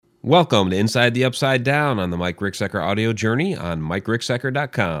Welcome to Inside the Upside Down on the Mike Ricksecker audio journey on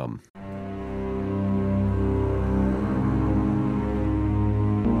MikeRicksecker.com.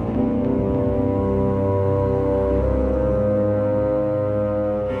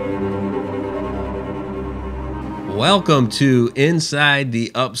 Welcome to Inside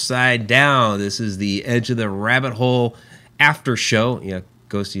the Upside Down. This is the Edge of the Rabbit Hole after show. Yeah,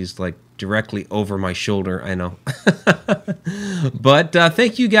 Ghosty's like directly over my shoulder, I know. But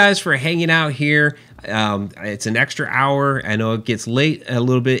thank you guys for hanging out here. It's an extra hour. I know it gets late a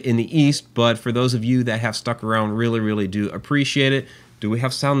little bit in the East, but for those of you that have stuck around, really do appreciate it. Do we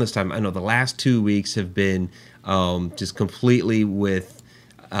have sound this time? I know the last 2 weeks have been just completely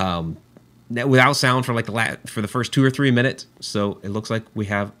without sound for for the first 2 or 3 minutes. So it looks like we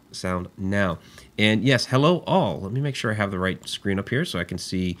have sound now. And yes, hello all. Let me make sure I have the right screen up here so I can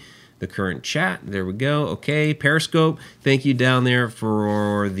see the current chat. There we go. Okay, Periscope. Thank you down there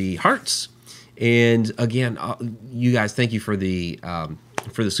for the hearts. And again, you guys, thank you for the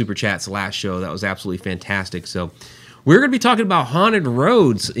super chats last show. That was absolutely fantastic. So we're going to be talking about haunted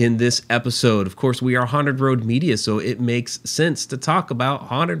roads in this episode. Of course, we are Haunted Road Media, so it makes sense to talk about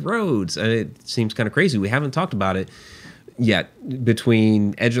haunted roads. And it seems kind of crazy. We haven't talked about it yet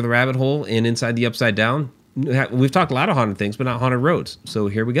between Edge of the Rabbit Hole and Inside the Upside Down. We've talked a lot of haunted things, but not haunted roads. So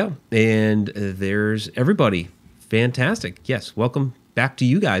here we go. And there's everybody. Fantastic. Yes, welcome back to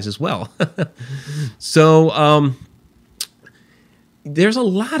you guys as well. So there's a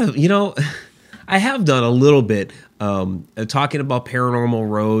lot of, I have done a little bit talking about paranormal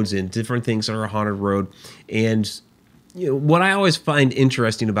roads and different things that are a haunted road. And what I always find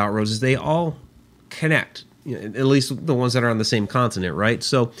interesting about roads is they all connect. At least the ones that are on the same continent, right?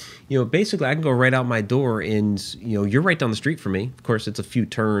 So, basically I can go right out my door and, you're right down the street from me. Of course, it's a few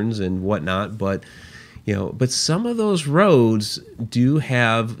turns and whatnot, but some of those roads do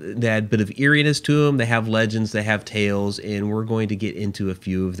have that bit of eeriness to them. They have legends, they have tales, and we're going to get into a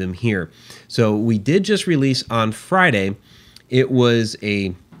few of them here. So we did just release on Friday. It was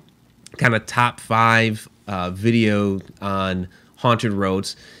a kind of top 5 video on haunted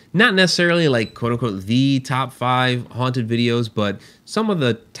roads. Not necessarily like quote unquote the top 5 haunted videos, but some of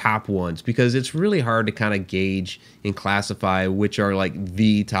the top ones, because it's really hard to kind of gauge and classify which are like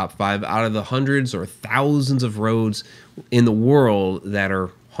the top 5 out of the hundreds or thousands of roads in the world that are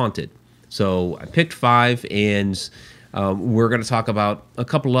haunted. So I picked 5, and we're going to talk about a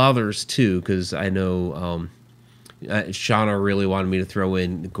couple others too, because I know Shauna really wanted me to throw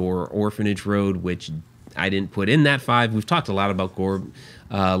in Gore Orphanage Road, which I didn't put in that 5. We've talked a lot about Gore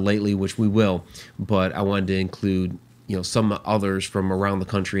lately, which we will, but I wanted to include some others from around the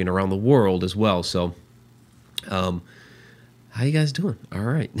country and around the world as well. So how you guys doing? All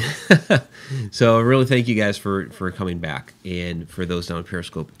right. So really thank you guys for coming back, and for those down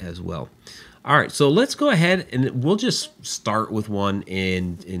Periscope as well. All right, so let's go ahead and we'll just start with one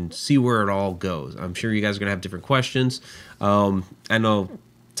and see where it all goes. I'm sure you guys are gonna have different questions. I know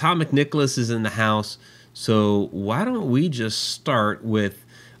Tom McNicholas is in the house, so why don't we just start with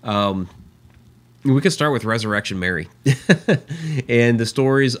we could start with Resurrection Mary and the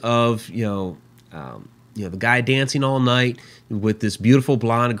stories of the guy dancing all night with this beautiful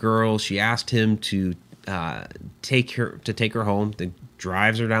blonde girl. She asked him to take her home. That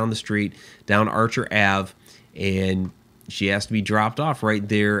drives her down the street, down Archer Ave, and she has to be dropped off right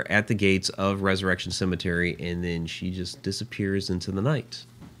there at the gates of Resurrection Cemetery, and then she just disappears into the night.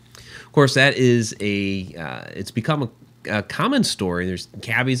 Of course, that is it's become a common story. There's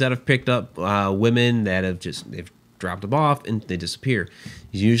cabbies that have picked up women that they've dropped them off and they disappear.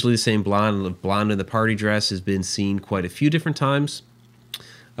 It's usually the same blonde. The blonde in the party dress has been seen quite a few different times.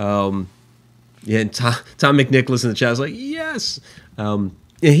 And Tom McNicholas in the chat is like, yes. And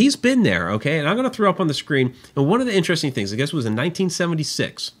he's been there, okay? And I'm going to throw up on the screen. And one of the interesting things, I guess it was in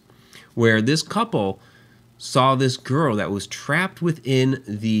 1976, where this couple saw this girl that was trapped within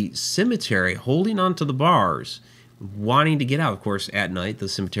the cemetery, holding onto the bars, wanting to get out. Of course, at night, the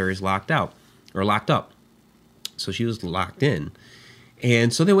cemetery is locked up. So she was locked in.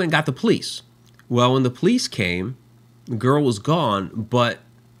 And so they went and got the police. Well, when the police came, the girl was gone, but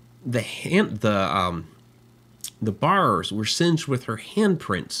the bars were singed with her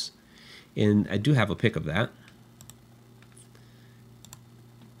handprints. And I do have a pic of that.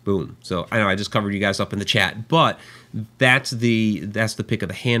 Boom. So I know I just covered you guys up in the chat, but that's the pic of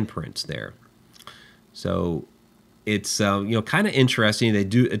the handprints there. So it's kind of interesting.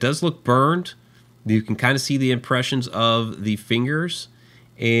 It does look burned. You can kind of see the impressions of the fingers,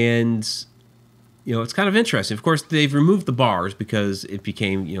 and it's kind of interesting. Of course, they've removed the bars because it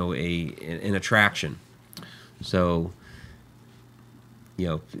became an attraction. So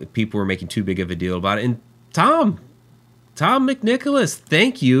people were making too big of a deal about it. And Tom McNicholas,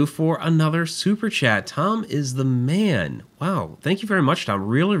 thank you for another super chat. Tom is the man. Wow. Thank you very much, Tom.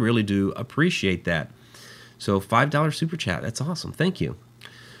 Really, really do appreciate that. So $5 super chat. That's awesome. Thank you.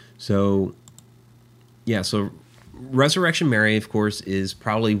 So, yeah. So Resurrection Mary, of course, is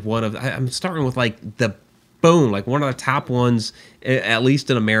probably one of, I'm starting with like like one of the top ones, at least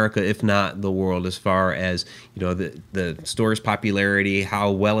in America, if not the world, as far as, the story's popularity,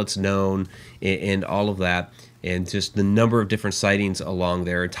 how well it's known, and all of that. And just the number of different sightings along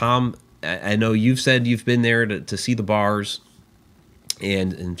there. Tom, I know you've said you've been there to see the bars,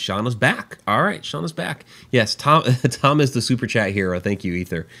 and Shauna's back. All right, Shauna's back. Yes, Tom is the super chat hero. Thank you,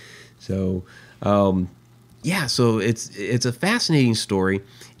 Ether. So, yeah, so it's a fascinating story,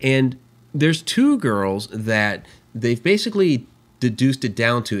 and there's two girls that they've basically deduced it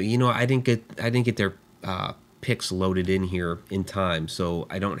down to. I didn't get their pics loaded in here in time, so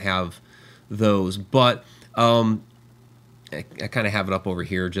I don't have those, but. I kind of have it up over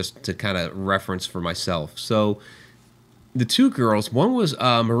here just to kind of reference for myself. So the two girls, one was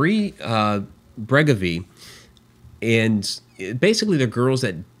Marie Bregovy, and basically they're girls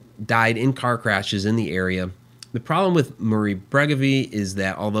that died in car crashes in the area. The problem with Marie Bregovy is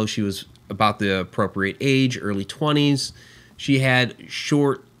that although she was about the appropriate age, early 20s, she had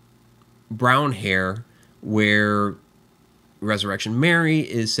short brown hair, where Resurrection Mary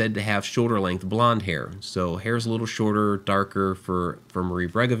is said to have shoulder length blonde hair. So hair's a little shorter, darker for Marie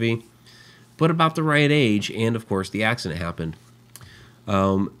Bregovy, but about the right age. And of course, the accident happened.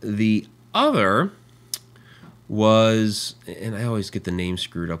 The other was, and I always get the name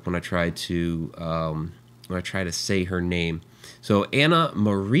screwed up when I try to say her name. So Anna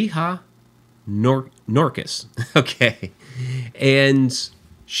Maria Norkus. Okay, and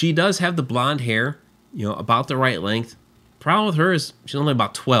she does have the blonde hair, about the right length. Problem with her is she's only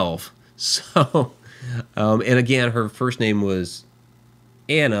about 12. So, and again, her first name was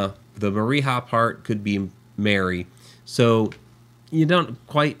Anna. The Maria part could be Mary. So you don't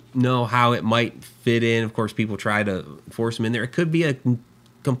quite know how it might fit in. Of course, people try to force them in there. It could be a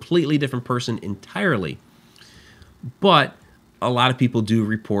completely different person entirely. But a lot of people do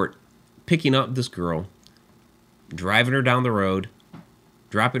report picking up this girl, driving her down the road,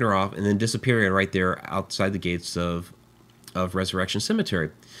 dropping her off, and then disappearing right there outside the gates of Resurrection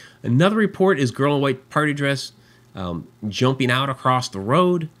Cemetery. Another report is girl in white party dress jumping out across the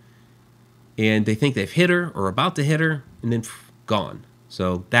road, and they think they've hit her or about to hit her, and then gone.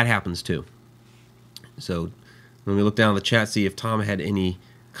 So that happens too. So let me look down the chat, see if Tom had any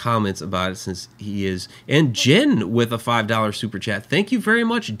comments about it, since he is. And Jen with a $5 super chat. Thank you very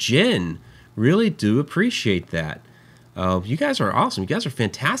much, Jen. Really do appreciate that. You guys are awesome. You guys are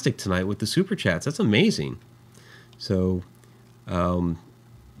fantastic tonight with the super chats. That's amazing. So, Paranormal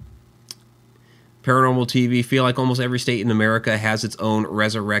TV, feel like almost every state in America has its own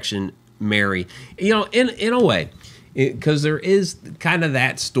Resurrection Mary. In a way, because there is kind of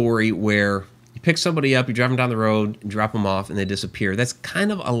that story where you pick somebody up, you drive them down the road, drop them off, and they disappear. That's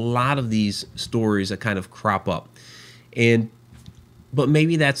kind of a lot of these stories that kind of crop up. But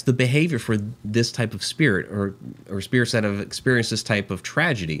maybe that's the behavior for this type of spirit, or spirits that have experienced this type of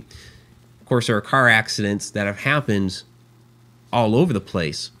tragedy. Of course, there are car accidents that have happened all over the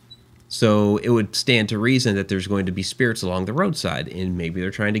place. So it would stand to reason that there's going to be spirits along the roadside, and maybe they're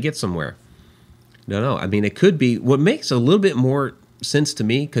trying to get somewhere. No. I mean, it could be. What makes a little bit more sense to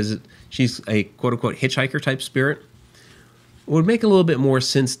me, because she's a quote-unquote hitchhiker type spirit, what would make a little bit more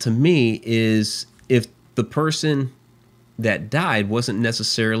sense to me is if the person that died wasn't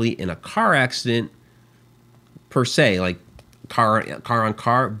necessarily in a car accident per se, like car on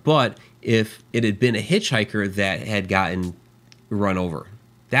car, but if it had been a hitchhiker that had gotten run over.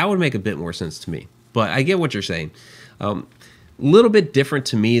 That would make a bit more sense to me. But I get what you're saying. Little bit different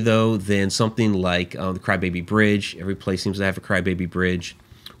to me, though, than something like the Crybaby Bridge. Every place seems to have a Crybaby Bridge.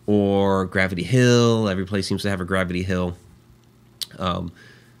 Or Gravity Hill. Every place seems to have a Gravity Hill.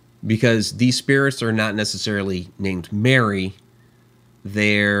 Because these spirits are not necessarily named Mary.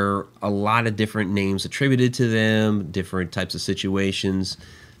 There are a lot of different names attributed to them, different types of situations.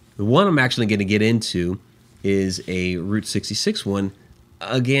 The one I'm actually going to get into is a Route 66 one.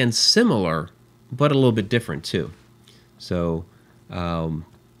 Again, similar, but a little bit different too. So,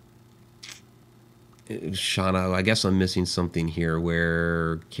 Shauna, I guess I'm missing something here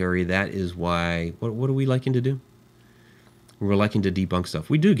where, Carrie, that is why, what are we liking to do? We're liking to debunk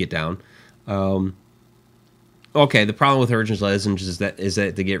stuff. We do get down. Okay, the problem with urgent legends is that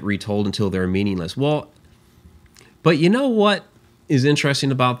they get retold until they're meaningless. Well, but you know what is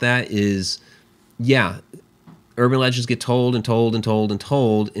interesting about that is, yeah, urban legends get told and told and told and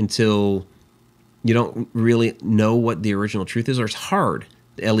told until you don't really know what the original truth is, or it's hard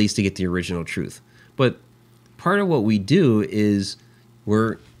at least to get the original truth. But part of what we do is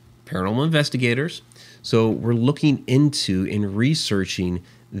we're paranormal investigators, so we're looking into and researching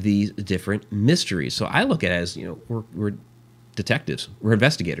these different mysteries. So I look at it as, we're detectives, we're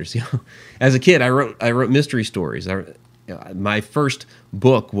investigators. As a kid, I wrote mystery stories. My first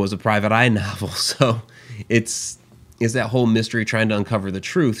book was a private eye novel, so it's that whole mystery, trying to uncover the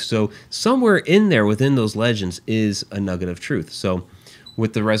truth. So somewhere in there within those legends is a nugget of truth. So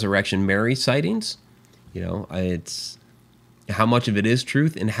with the Resurrection Mary sightings, it's how much of it is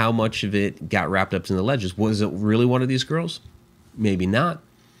truth and how much of it got wrapped up in the legends. Was it really one of these girls? Maybe not.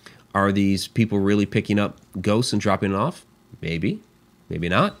 Are these people really picking up ghosts and dropping it off? Maybe. Maybe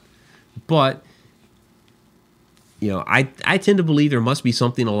not. But I tend to believe there must be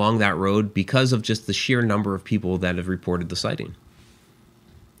something along that road because of just the sheer number of people that have reported the sighting.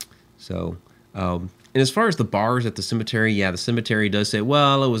 So, and as far as the bars at the cemetery, the cemetery does say,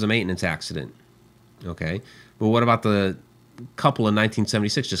 well, it was a maintenance accident. Okay. But what about the couple in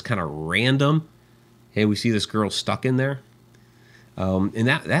 1976, just kind of random? Hey, we see this girl stuck in there. And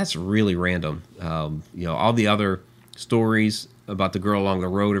that's really random. All the other stories about the girl along the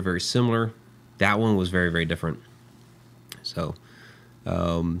road are very similar. That one was very, very different. So,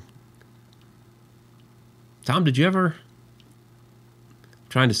 Tom, did you ever? I'm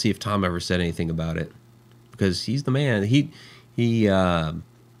trying to see if Tom ever said anything about it, because he's the man. He.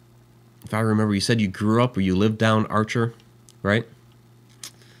 If I remember, you said you grew up or you lived down Archer, right?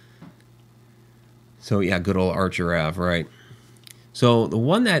 So yeah, good old Archer Ave, right? So the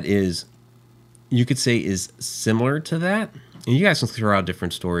one that is, you could say, is similar to that, and you guys can throw out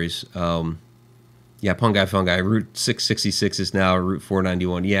different stories. Pungi Fungi, Route 666 is now Route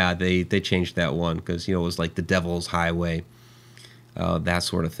 491. Yeah, they changed that one because, it was like the Devil's Highway, that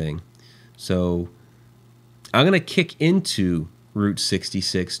sort of thing. So I'm going to kick into Route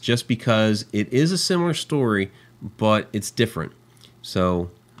 66 just because it is a similar story, but it's different. So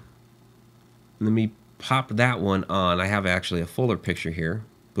let me pop that one on. I have actually a fuller picture here.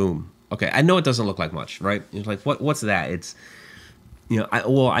 Boom. Okay, I know it doesn't look like much, right? It's like, what's that? It's,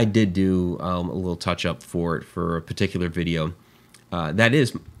 I did do a little touch up for it for a particular video. That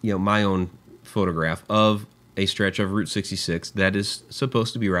is, my own photograph of a stretch of Route 66 that is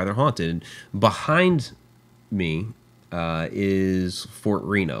supposed to be rather haunted. Behind me is Fort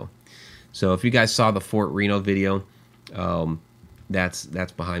Reno. So if you guys saw the Fort Reno video, that's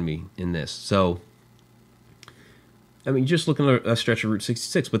behind me in this. So, just looking at a stretch of Route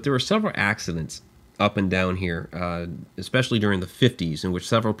 66, but there were several accidents up and down here, especially during the 50s, in which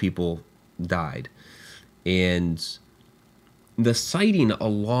several people died. And the sighting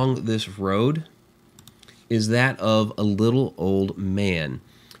along this road is that of a little old man.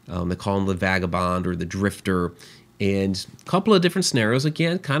 They call him the vagabond or the drifter. And a couple of different scenarios,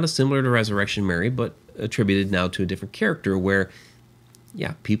 again, kind of similar to Resurrection Mary, but attributed now to a different character where,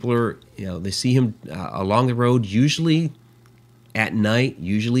 people are, they see him along the road, usually at night,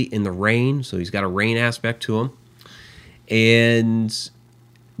 usually in the rain. So he's got a rain aspect to him. And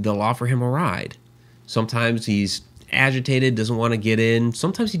they'll offer him a ride. Sometimes he's agitated, doesn't want to get in.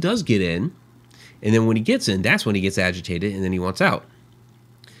 Sometimes he does get in. And then when he gets in, that's when he gets agitated, and then he wants out.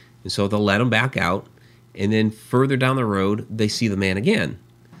 And so they'll let him back out. And then further down the road, they see the man again.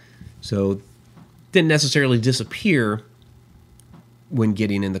 So didn't necessarily disappear when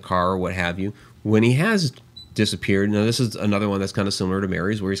getting in the car or what have you. When he has disappeared, now this is another one that's kind of similar to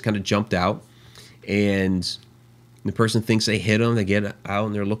Mary's, where he's kind of jumped out, and the person thinks they hit him. They get out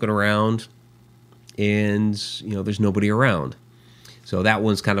and they're looking around, and there's nobody around. So that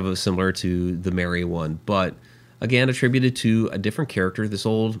one's kind of similar to the Mary one, but again attributed to a different character. This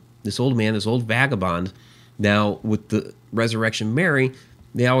old man, this old vagabond. Now with the Resurrection Mary,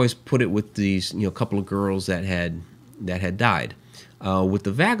 they always put it with these couple of girls that had died. With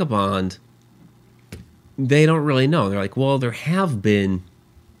the vagabond, they don't really know. They're like, well, there have been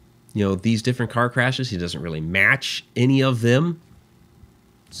these different car crashes. He doesn't really match any of them.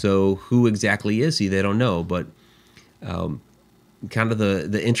 So who exactly is he? They don't know. But kind of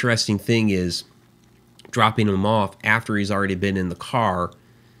the interesting thing is dropping him off after he's already been in the car,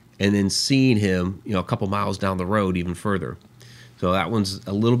 and then seeing him a couple miles down the road even further. So that one's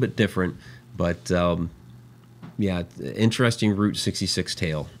a little bit different, but interesting Route 66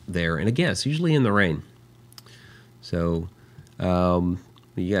 tale there. And again, it's usually in the rain. So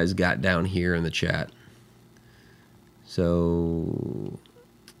you guys got down here in the chat. So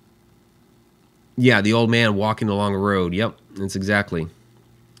the old man walking along a road. Yep, that's exactly.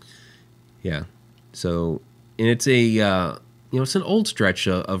 Yeah. So and it's a it's an old stretch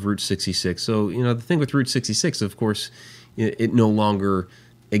of Route 66. So the thing with Route 66, of course, it no longer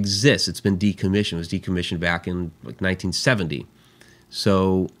exists. It's been decommissioned. It was decommissioned back in like 1970.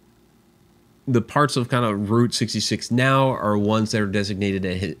 So the parts of kind of Route 66 now are ones that are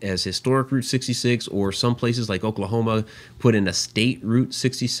designated as historic Route 66, or some places like Oklahoma put in a state Route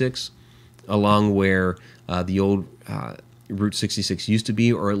 66 along where the old Route 66 used to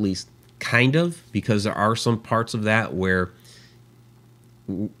be, or at least kind of, because there are some parts of that where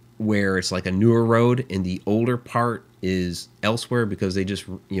it's like a newer road and the older part is elsewhere, because they just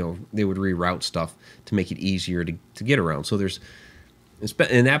they would reroute stuff to make it easier to get around. So there's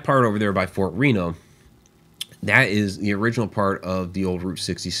in that part over there by Fort Reno, that is the original part of the old Route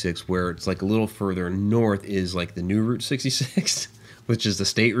 66, where it's like a little further north is like the new Route 66, which is the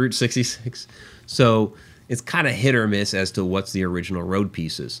state Route 66. So it's kind of hit or miss as to what's the original road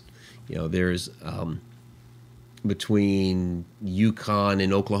pieces. There's between Yukon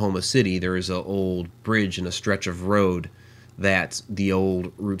and Oklahoma City, there is an old bridge and a stretch of road that's the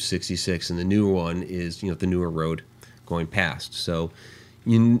old Route 66, and the new one is the newer road going past. So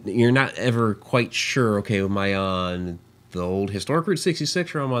you're not ever quite sure, okay, am I on the old historic Route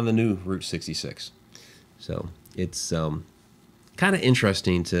 66 or am I on the new Route 66? So it's kind of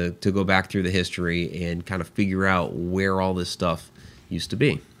interesting to go back through the history and kind of figure out where all this stuff used to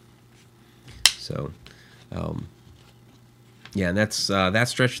be. So yeah, and that's that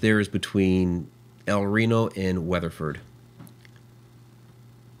stretch there is between El Reno and Weatherford.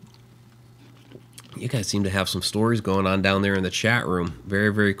 You guys seem to have some stories going on down there in the chat room.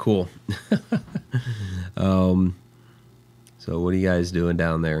 Very, very cool. So what are you guys doing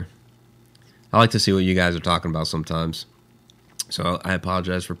down there? I like to see what you guys are talking about sometimes. So I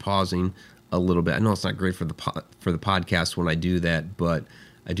apologize for pausing a little bit. I know it's not great for the podcast when I do that, but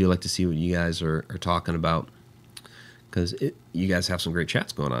I do like to see what you guys are talking about, because you guys have some great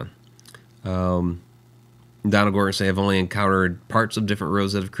chats going on. Donald Gordon say, I've only encountered parts of different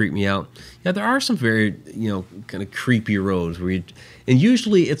roads that have creeped me out. Yeah, there are some very, kind of creepy roads and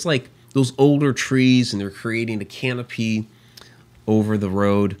usually it's like those older trees and they're creating a canopy over the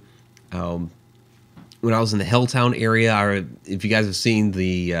road. When I was in the Helltown area, if you guys have seen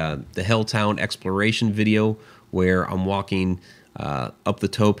the Helltown exploration video where I'm walking up the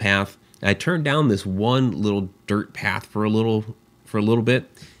towpath, I turned down this one little dirt path for a little bit.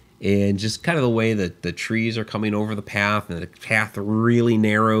 And just kind of the way that the trees are coming over the path, and the path really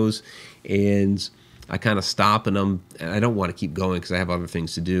narrows, and I kind of stop, and I don't want to keep going because I have other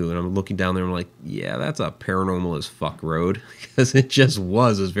things to do. And I'm looking down there, and I'm like, yeah, that's a paranormal as fuck road, because it just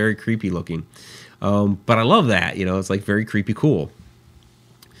was. It was very creepy looking. But I love that, it's like very creepy cool.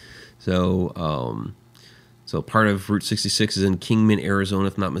 So, so part of Route 66 is in Kingman, Arizona,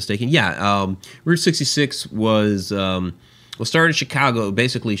 if not mistaken. Yeah, Route 66 was... Well, started in Chicago,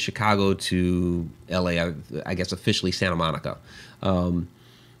 basically Chicago to LA, I guess officially Santa Monica.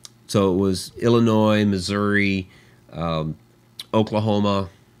 So it was Illinois, Missouri, Oklahoma,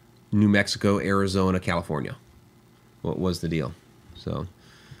 New Mexico, Arizona, California. What was the deal? So,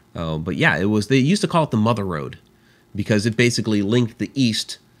 but yeah, they used to call it the Mother Road because it basically linked the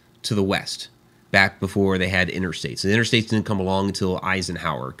east to the west back before they had interstates. The interstates didn't come along until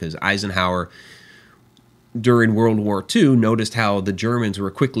Eisenhower, because Eisenhower, during World War II, noticed how the Germans were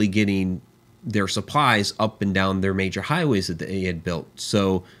quickly getting their supplies up and down their major highways that they had built.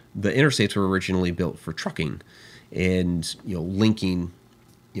 So the interstates were originally built for trucking and linking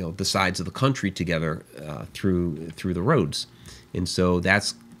the sides of the country together through the roads. And so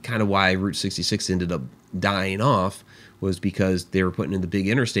that's kind of why Route 66 ended up dying off, was because they were putting in the big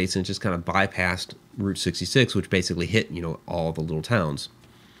interstates and it just kind of bypassed Route 66, which basically hit all the little towns.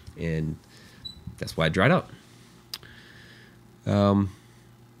 And that's why it dried up.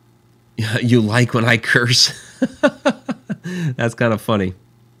 You like when I curse? That's kind of funny.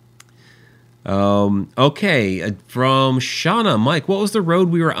 Okay, from Shauna, Mike, what was the road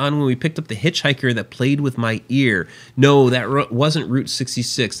we were on when we picked up the hitchhiker that played with my ear? No, that wasn't Route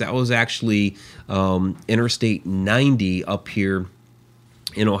 66. That was actually Interstate 90 up here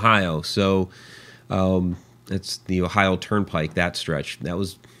in Ohio. So it's the Ohio Turnpike, that stretch. That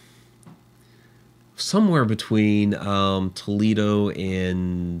was somewhere between Toledo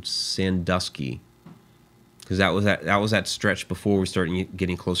and Sandusky, because that was that stretch before we started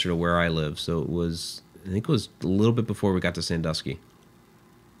getting closer to where I live. So I think it was a little bit before we got to Sandusky,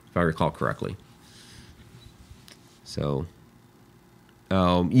 if I recall correctly. So,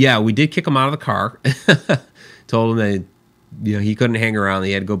 yeah, we did kick him out of the car. Told him that he couldn't hang around;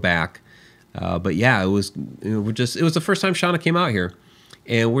 he had to go back. But yeah, it was it was the first time Shauna came out here,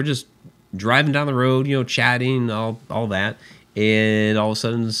 and we're just driving down the road, chatting, all that, and all of a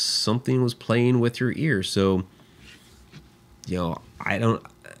sudden something was playing with your ear. So, I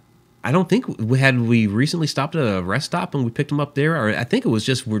don't think we recently stopped at a rest stop and we picked him up there, or I think it was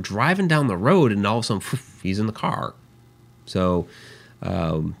just we're driving down the road and all of a sudden he's in the car. So,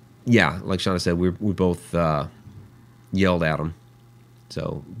 yeah, like Shauna said, we both yelled at him.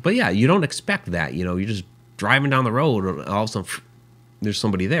 So, but yeah, you don't expect that. You're just driving down the road and all of a sudden there's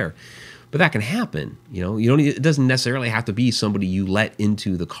somebody there. But that can happen. It doesn't necessarily have to be somebody you let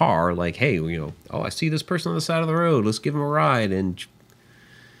into the car. Like, hey, I see this person on the side of the road. Let's give him a ride, and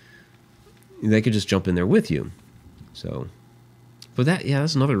they could just jump in there with you. So, but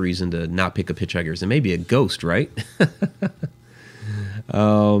that's another reason to not pick up hitchhikers. It may be a ghost, right?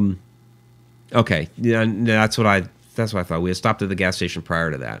 Okay, yeah, that's what I thought. We had stopped at the gas station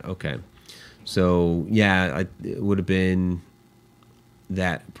prior to that. Okay, so yeah, it would have been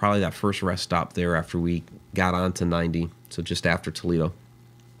probably that first rest stop there after we got onto 90, so just after Toledo.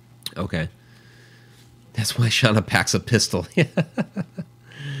 Okay, that's why Shauna packs a pistol. Yep.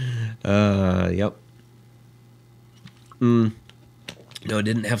 No, it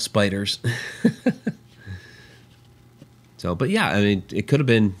didn't have spiders. So, but yeah, I mean, it could have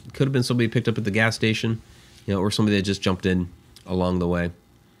been somebody picked up at the gas station, or somebody that just jumped in along the way.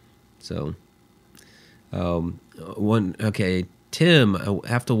 So, Tim, I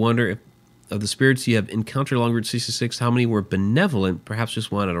have to wonder if of the spirits you have encountered along Route 66, how many were benevolent, perhaps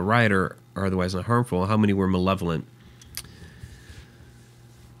just wanted a ride, or otherwise not harmful? How many were malevolent?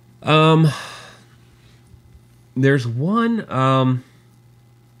 There's one. I'm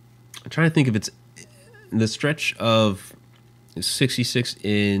trying to think if it's the stretch of 66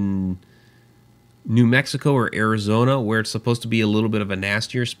 in New Mexico or Arizona, where it's supposed to be a little bit of a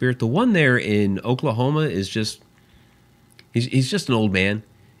nastier spirit. The one there in Oklahoma is just he's just an old man.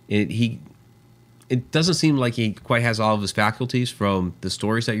 It doesn't seem like he quite has all of his faculties from the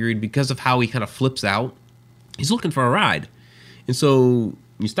stories that you read because of how he kind of flips out. He's looking for a ride, and so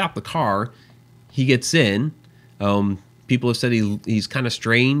you stop the car. He gets in. People have said he's kind of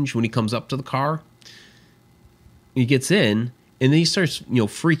strange when he comes up to the car. He gets in, and then he starts,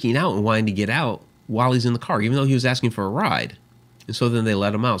 freaking out and wanting to get out while he's in the car, even though he was asking for a ride. And so then they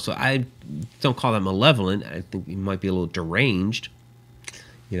let him out. So I don't call that malevolent. I think he might be a little deranged,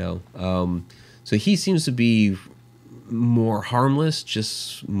 So he seems to be more harmless,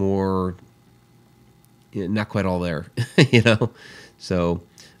 just more, not quite all there, So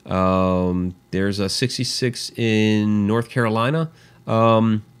there's a 66 in North Carolina.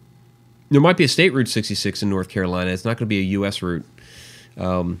 There might be a state Route 66 in North Carolina. It's not going to be a U.S. route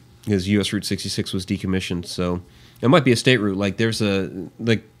because U.S. Route 66 was decommissioned. So it might be a state route. Like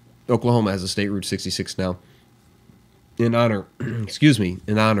Oklahoma has a state Route 66 now in honor,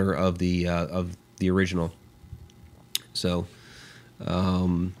 in honor of the original. So,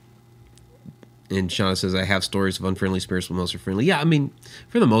 and Shauna says, I have stories of unfriendly spirits, but most are friendly. Yeah, I mean,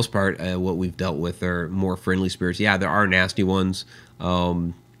 for the most part, what we've dealt with are more friendly spirits. Yeah, there are nasty ones.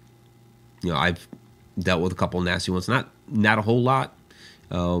 I've dealt with a couple of nasty ones. Not a whole lot.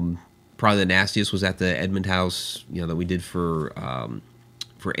 Probably the nastiest was at the Edmond house, that we did for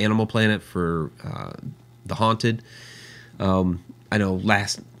Animal Planet, for The Haunted. I know on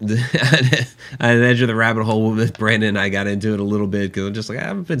the edge of the rabbit hole with Brandon and I got into it a little bit because I'm just like, I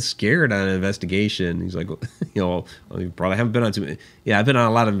haven't been scared on an investigation. He's like, you probably haven't been on too many. Yeah, I've been on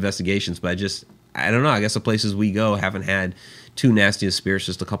a lot of investigations, but I don't know. I guess the places we go haven't had too nasty of spirits,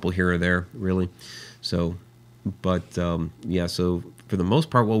 just a couple here or there, really. So, but yeah, so for the most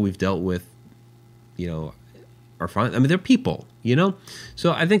part, what we've dealt with, are fine. I mean, they're people,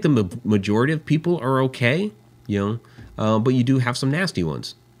 So I think the majority of people are okay, but you do have some nasty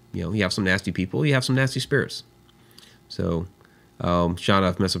ones. You have some nasty people, you have some nasty spirits. So, Shauna,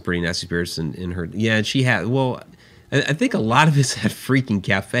 I've met some pretty nasty spirits in her. Yeah, and she had, well, I think a lot of it's at freaking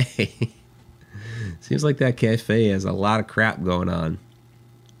cafe. Seems like that cafe has a lot of crap going on.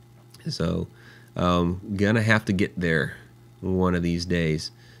 So, gonna have to get there one of these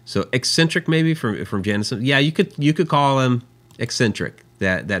days. So eccentric maybe from Janice. Yeah, you could call him eccentric.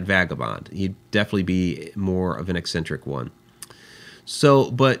 That vagabond. He'd definitely be more of an eccentric one.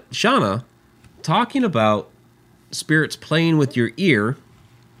 So, but Shauna, talking about spirits playing with your ear,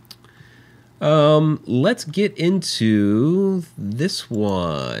 let's get into this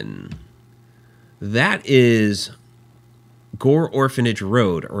one. That is Gore Orphanage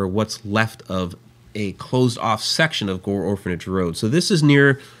Road, or what's left of a closed-off section of Gore Orphanage Road. So this is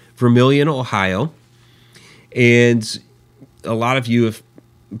near Vermilion, Ohio, and a lot of you have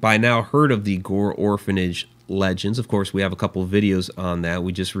by now heard of the Gore Orphanage legends. Of course, we have a couple of videos on that.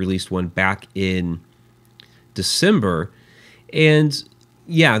 We just released one back in December. And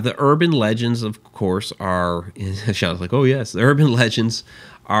yeah, the urban legends, of course, are, Sean's like, oh yes, the urban legends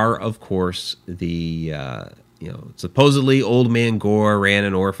are, of course, the, supposedly old man Gore ran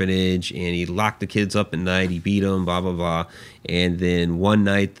an orphanage and he locked the kids up at night. He beat them, blah, blah, blah. And then one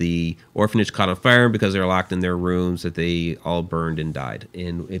night the orphanage caught on fire because they were locked in their rooms, that they all burned and died.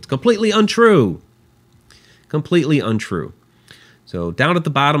 And it's completely untrue. Completely untrue. So down at the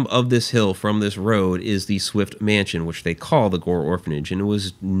bottom of this hill from this road is the Swift Mansion, which they call the Gore Orphanage, and it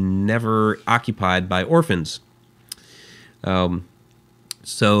was never occupied by orphans.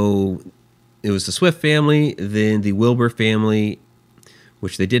 So it was the Swift family, then the Wilbur family,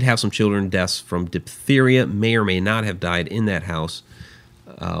 which they did have some children deaths from diphtheria, may or may not have died in that house.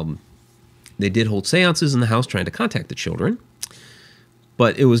 They did hold seances in the house trying to contact the children,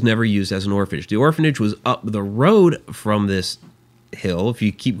 but it was never used as an orphanage. The orphanage was up the road from this hill. If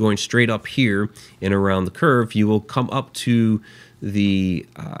you keep going straight up here and around the curve, you will come up to the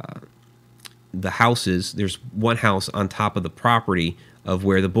houses. There's one house on top of the property of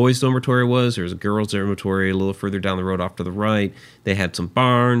where the boys' dormitory was. There's a girls' dormitory a little further down the road off to the right. They had some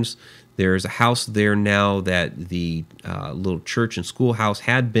barns. There's a house there now that the little church and schoolhouse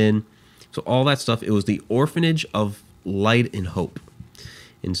had been. So all that stuff, it was the Orphanage of Light and Hope.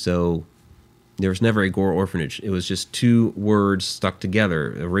 And so there was never a Gore Orphanage. It was just two words stuck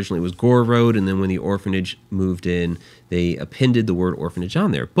together. Originally it was Gore Road, and then when the orphanage moved in, they appended the word orphanage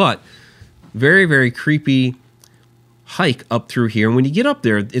on there. But very, very creepy hike up through here. And when you get up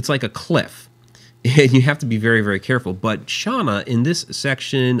there, it's like a cliff. And you have to be very, very careful. But Shauna, in this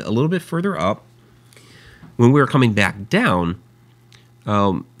section a little bit further up, when we were coming back down,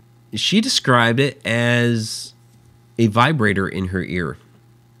 she described it as a vibrator in her ear.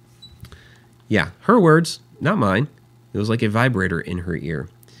 Yeah, her words, not mine. It was like a vibrator in her ear.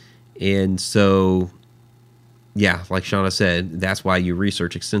 And so, yeah, like Shauna said, that's why you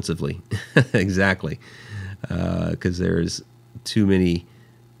research extensively. Exactly. Because there's too many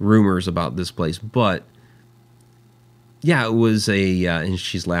rumors about this place. But, yeah, it was and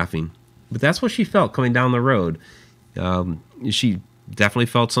she's laughing. But that's what she felt coming down the road. She definitely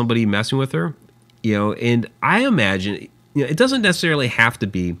felt somebody messing with her. And I imagine, it doesn't necessarily have to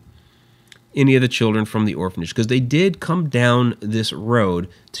be any of the children from the orphanage, because they did come down this road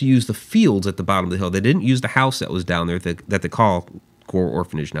to use the fields at the bottom of the hill. They didn't use the house that was down there that they call Gore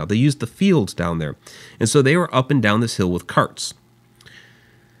Orphanage now. They used the fields down there. And so they were up and down this hill with carts.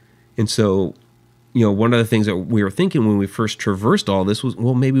 And so, one of the things that we were thinking when we first traversed all this was,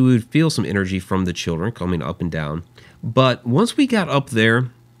 well, maybe we would feel some energy from the children coming up and down. But once we got up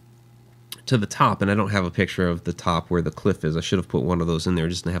there to the top, and I don't have a picture of the top where the cliff is. I should have put one of those in there,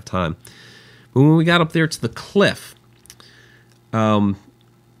 just didn't have time. But when we got up there to the cliff, I'll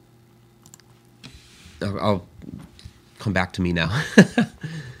come back to me now.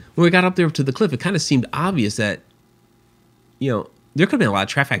 When we got up there to the cliff, it kind of seemed obvious that, there could have been a lot of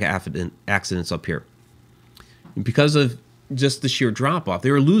traffic accidents up here. Because of just the sheer drop-off.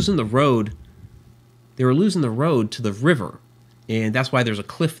 They were losing the road. They were losing the road to the river. And that's why there's a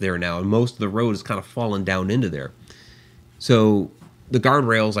cliff there now. And most of the road is kind of fallen down into there. So the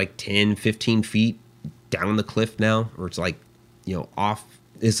guardrail is like 10, 15 feet down the cliff now. Or it's like,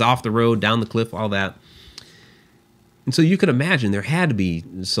 it's off the road, down the cliff, all that. And so you could imagine there had to be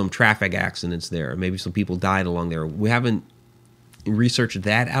some traffic accidents there. Maybe some people died along there. We haven't researched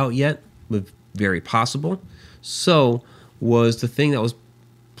that out yet, but very possible. So was the thing that was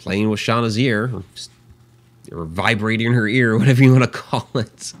playing with Shauna's ear, or vibrating her ear, whatever you want to call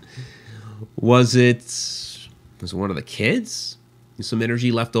it, was it one of the kids? Some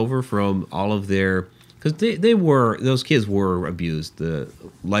energy left over from all of their, because those kids were abused. The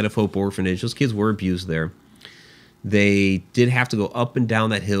Light of Hope Orphanage, those kids were abused there. They did have to go up and down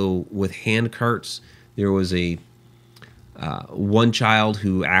that hill with hand carts. There was one child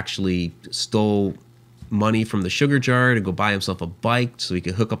who actually stole money from the sugar jar to go buy himself a bike so he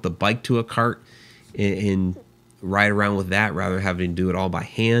could hook up the bike to a cart and ride around with that rather than having to do it all by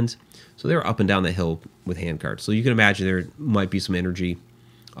hand. So they were up and down the hill with hand carts. So you can imagine there might be some energy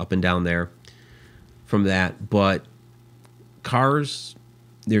up and down there from that. But cars,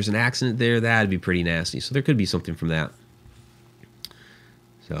 there's an accident there, that'd be pretty nasty. So there could be something from that.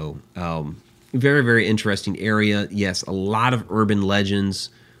 So very, very interesting area. Yes, a lot of urban legends,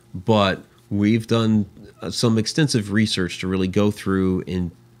 but we've done some extensive research to really go through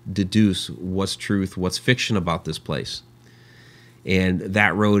and deduce what's truth, what's fiction about this place. And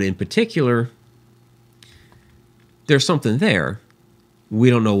that road in particular, there's something there, we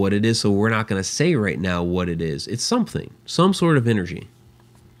don't know what it is, so we're not going to say right now what it is. It's something, some sort of energy,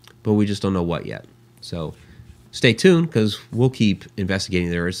 but we just don't know what yet. So stay tuned, because we'll keep investigating.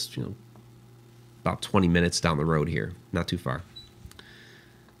 There is, about 20 minutes down the road here, not too far.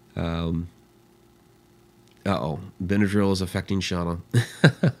 Benadryl is affecting Shauna.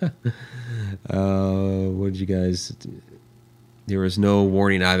 What did you guys? There was no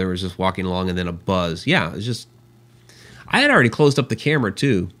warning either. It was just walking along and then a buzz. Yeah, it's just. I had already closed up the camera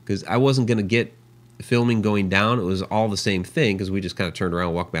too, because I wasn't going to get filming going down. It was all the same thing, because we just kind of turned around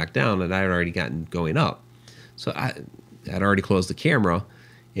and walked back down, and I had already gotten going up. So I had already closed the camera,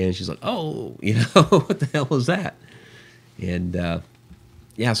 and she's like, "Oh, what the hell was that?" And so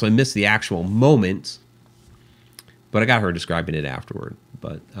I missed the actual moment, but I got her describing it afterward.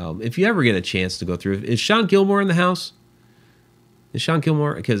 But if you ever get a chance to go through, is Sean Gilmore in the house? Is Sean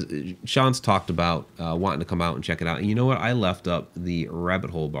Gilmore? Because Sean's talked about wanting to come out and check it out. And you know what? I left up the Rabbit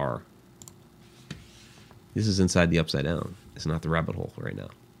Hole bar. This is inside the Upside Down. It's not the Rabbit Hole right now.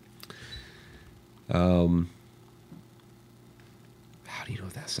 How do you know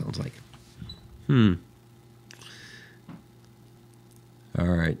what that sounds like? All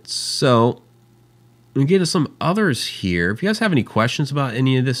right. So we get to some others here. If you guys have any questions about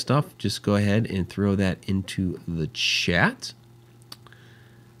any of this stuff, just go ahead and throw that into the chat.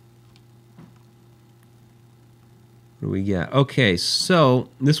 What do we got? Okay, so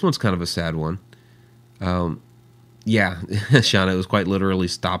this one's kind of a sad one. Shauna, it was quite literally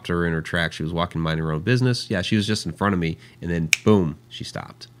stopped her in her tracks. She was walking, minding her own business. Yeah, she was just in front of me, and then boom, she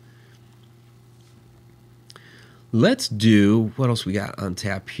stopped. Let's do, what else we got on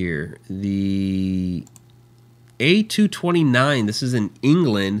tap here? The A229. This is in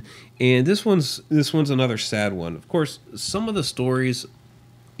England, and this one's another sad one. Of course, some of the stories,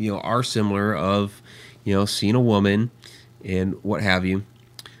 are similar of, seeing a woman and what have you.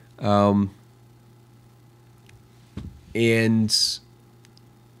 I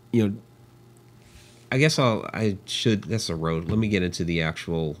guess that's a road. Let me get into the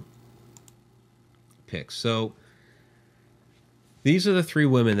actual pics. So these are the three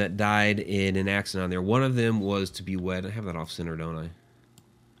women that died in an accident on there. One of them was to be wed. I have that off center, don't I?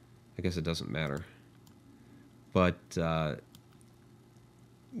 I guess it doesn't matter. But, so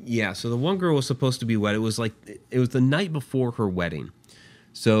the one girl was supposed to be wed. It was the night before her wedding.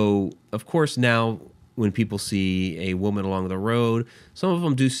 So, of course, now when people see a woman along the road, some of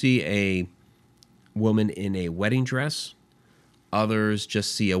them do see a woman in a wedding dress. Others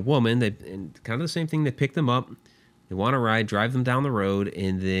just see a woman. And kind of the same thing. They pick them up. They want to ride, drive them down the road,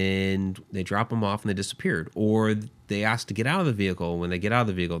 and then they drop them off and they disappeared. Or they ask to get out of the vehicle. When they get out of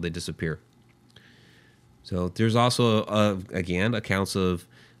the vehicle, they disappear. So there's also, again, accounts of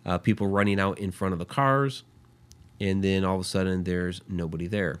people running out in front of the cars, and then all of a sudden there's nobody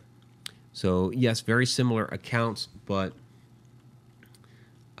there. So, yes, very similar accounts, but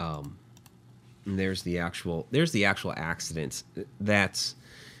there's the actual accidents. That's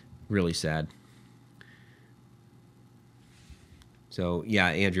really sad. So, yeah,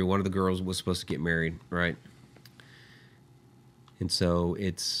 Andrew, one of the girls was supposed to get married, right? And so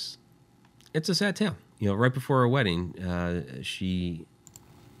it's a sad tale. Right before her wedding, she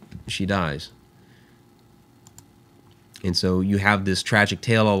dies. And so you have this tragic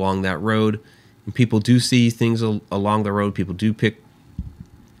tale along that road. And people do see things along the road. People do pick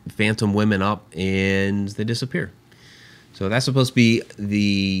phantom women up, and they disappear. So that's supposed to be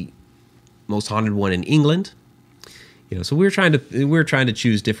the most haunted one in England. So we're trying to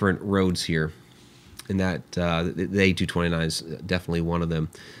choose different roads here, and that the A229 is definitely one of them.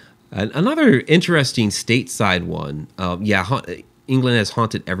 Another interesting stateside one. England has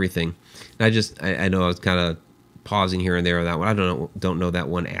haunted everything. And I know I was kind of pausing here and there on that one. I don't know that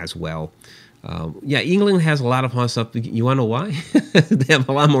one as well. England has a lot of haunted stuff. You want to know why? They have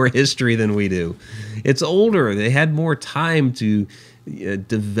a lot more history than we do. It's older. They had more time to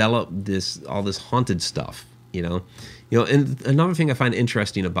develop all this haunted stuff. And another thing I find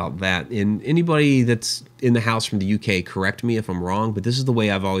interesting about that, and anybody that's in the house from the UK, correct me if I'm wrong, but this is the way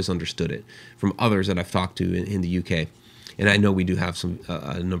I've always understood it from others that I've talked to in the UK. And I know we do have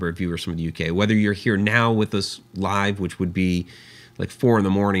a number of viewers from the UK. Whether you're here now with us live, which would be like 4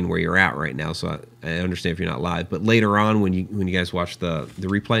 a.m. where you're at right now, so I understand if you're not live. But later on, when you guys watch the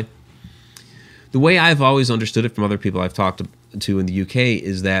replay, the way I've always understood it from other people I've talked to in the UK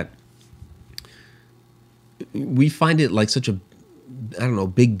is that we find it like such a,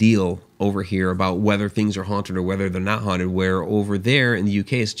 big deal over here about whether things are haunted or whether they're not haunted, where over there in the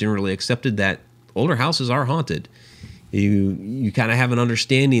UK it's generally accepted that older houses are haunted. You kind of have an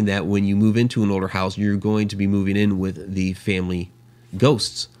understanding that when you move into an older house, you're going to be moving in with the family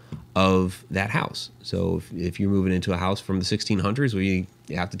ghosts of that house. So if you're moving into a house from the 1600s, well, you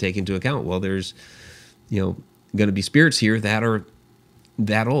have to take into account, well, there's, going to be spirits here that are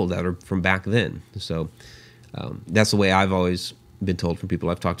that old, that are from back then. So that's the way I've always been told from people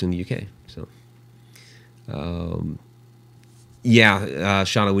I've talked to in the UK. So,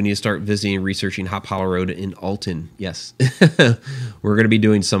 Shauna, we need to start visiting and researching Hop Hollow Road in Alton. Yes, we're going to be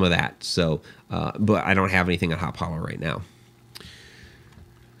doing some of that. So, but I don't have anything on Hop Hollow right now.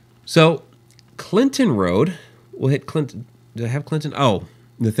 So, Clinton Road, we'll hit Clinton. Do I have Clinton? Oh,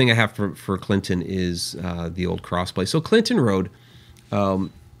 the thing I have for Clinton is the old cross place. So, Clinton Road,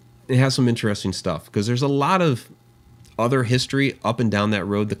 it has some interesting stuff because there's a lot of other history up and down that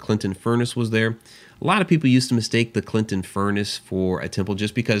road. The Clinton Furnace was there. A lot of people used to mistake the Clinton Furnace for a temple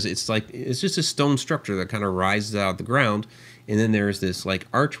just because it's just a stone structure that kind of rises out of the ground, and then there's this like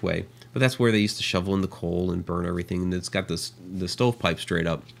archway. But that's where they used to shovel in the coal and burn everything, and it's got the stovepipe straight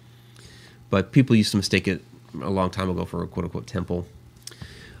up. But people used to mistake it a long time ago for a quote-unquote temple.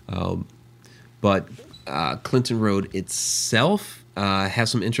 But Clinton Road itself has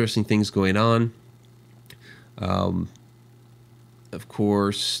some interesting things going on. Of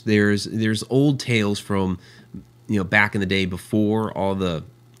course, there's old tales from back in the day before all the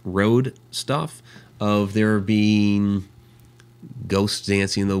road stuff of there being ghosts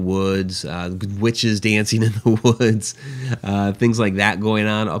dancing in the woods, witches dancing in the woods, things like that going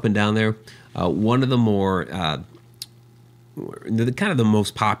on up and down there. One of the more the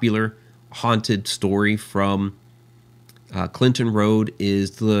most popular haunted story from Clinton Road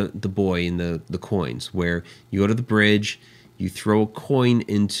is the boy and the coins, where you go to the bridge, you throw a coin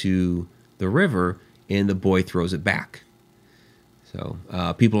into the river, and the boy throws it back. So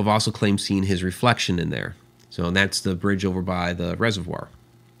people have also claimed seeing his reflection in there. So that's the bridge over by the reservoir.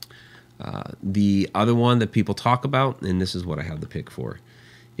 The other one that people talk about, and this is what I have the pick for,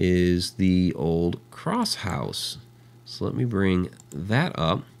 is the old cross house. So let me bring that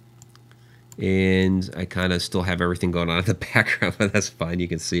up. And I kind of still have everything going on in the background, but that's fine. You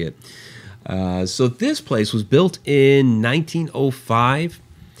can see it. So this place was built in 1905.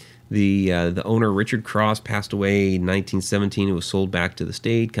 The owner, Richard Cross, passed away in 1917. It was sold back to the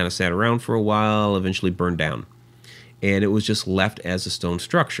state, kind of sat around for a while, eventually burned down. And it was just left as a stone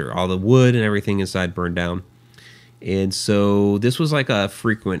structure. All the wood and everything inside burned down. And so this was like a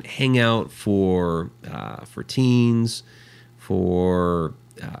frequent hangout for teens, for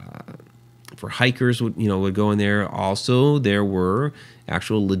hikers would go in there. Also, there were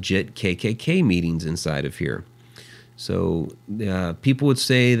actual legit KKK meetings inside of here. So people would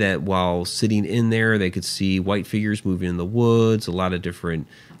say that while sitting in there, they could see white figures moving in the woods, a lot of different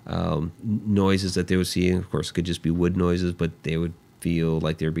noises that they would see. Of course, it could just be wood noises, but they would feel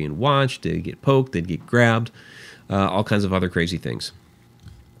like they were being watched. They'd get poked. They'd get grabbed. All kinds of other crazy things.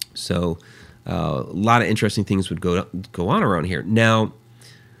 So a lot of interesting things would go on around here. Now,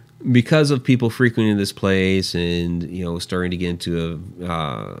 because of people frequenting this place and starting to get into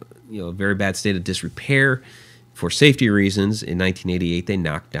a very bad state of disrepair for safety reasons, in 1988 they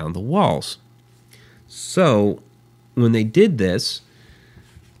knocked down the walls. So when they did this,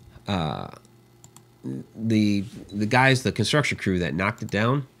 the guys, the construction crew that knocked it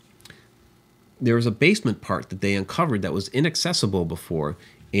down, there was a basement part that they uncovered that was inaccessible before,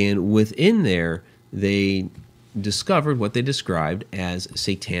 and within there they discovered what they described as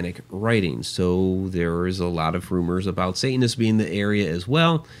satanic writings. So there is a lot of rumors about Satanists being in the area as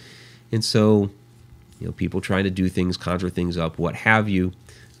well, and so people trying to do things, conjure things up, what have you,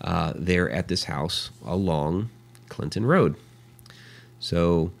 there at this house along Clinton Road.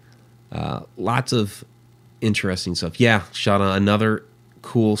 So lots of interesting stuff. Yeah, Shauna, another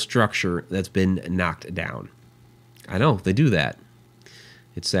cool structure that's been knocked down. I know they do that.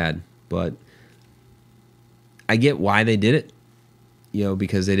 It's sad, but I get why they did it.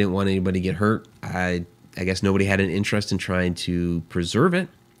 Because they didn't want anybody to get hurt. I guess nobody had an interest in trying to preserve it.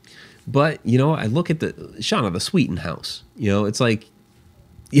 But I look at the Shauna, the Sweeten house. It's like,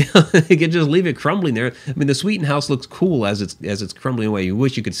 you could just leave it crumbling there. I mean, the Sweeten house looks cool as it's crumbling away. You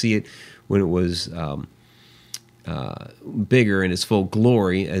wish you could see it when it was bigger in its full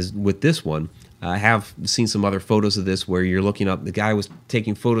glory, as with this one. I have seen some other photos of this where you're looking up. The guy was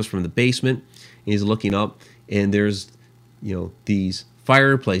taking photos from the basement, and he's looking up, and there's these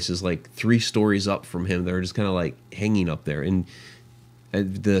fireplaces like 3 stories up from him. They're just kind of like hanging up there. And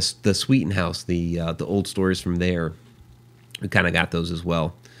the Sweeten house, the old stories from there, we kind of got those as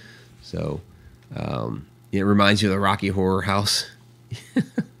well. So it reminds you of the Rocky Horror House.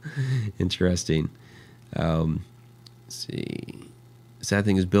 Interesting. Let's see. sad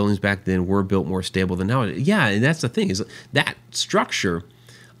thing is buildings back then were built more stable than now. Yeah, and that's the thing is that structure.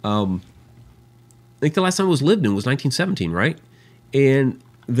 I think the last time it was lived in was 1917, right? And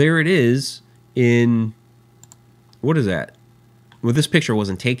there it is in, what is that? Well, this picture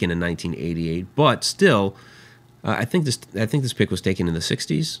wasn't taken in 1988, but still, I think this pic was taken in the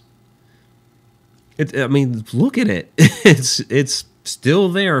 60s. I mean, look at it. It's still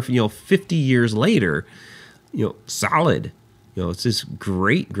there. 50 years later. Solid. It's this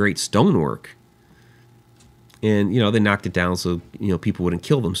great stonework. And they knocked it down so people wouldn't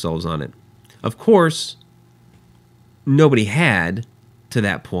kill themselves on it. Of course, nobody had to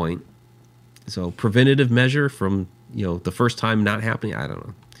that point. So preventative measure from the first time not happening. I don't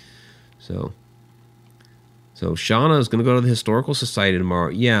know. So Shauna is going to go to the Historical Society tomorrow.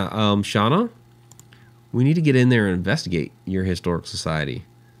 Yeah, Shauna, we need to get in there and investigate your Historical Society.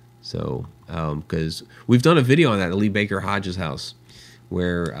 So, because we've done a video on that at Lee Baker Hodges' house,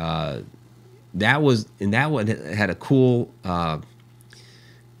 where that one had a cool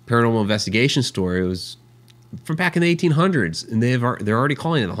paranormal investigation story. It was from back in the 1800s, and they're already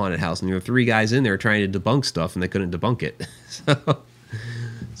calling it a haunted house, and there were 3 guys in there trying to debunk stuff, and they couldn't debunk it.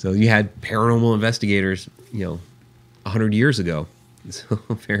 So you had paranormal investigators, 100 years ago. So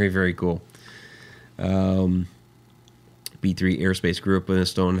very, very cool. B3 Aerospace grew up in a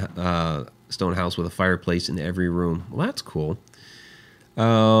stone house with a fireplace in every room. Well, that's cool.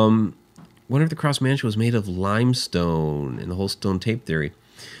 Wonder if the Cross Mansion was made of limestone and the whole stone tape theory.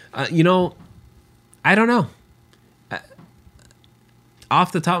 I don't know.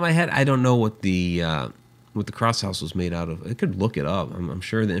 Off the top of my head, I don't know what the Cross House was made out of. I could look it up. I'm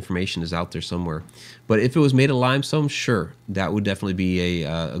sure the information is out there somewhere. But if it was made of limestone, sure, that would definitely be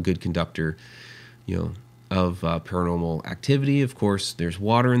a good conductor, of paranormal activity. Of course, there's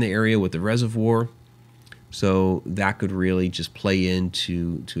water in the area with the reservoir, so that could really just play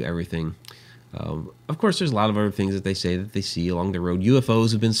into everything. Of course, there's a lot of other things that they say that they see along the road.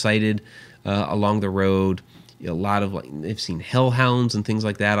 UFOs have been sighted along the road. A lot of they've seen hellhounds and things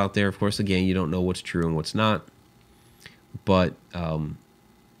like that out there. Of course, again, you don't know what's true and what's not, but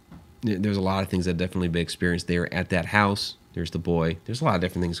there's a lot of things that definitely been experienced there at that house. There's the boy. There's a lot of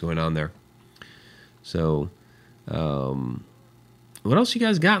different things going on there. So, what else you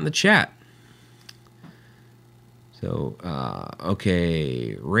guys got in the chat? So,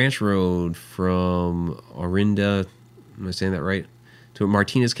 okay, Ranch Road from Orinda, am I saying that right? To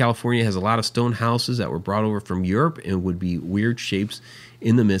Martinez, California has a lot of stone houses that were brought over from Europe and would be weird shapes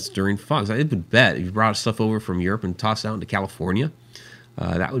in the mist during fogs. I would bet if you brought stuff over from Europe and tossed it out into California,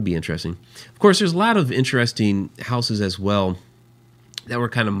 that would be interesting. Of course, there's a lot of interesting houses as well that were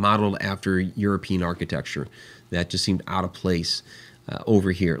kind of modeled after European architecture that just seemed out of place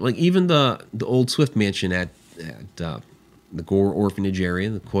over here. Like even the old Swift Mansion at the Gore Orphanage area,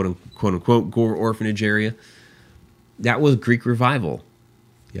 the quote unquote Gore Orphanage area, that was Greek Revival.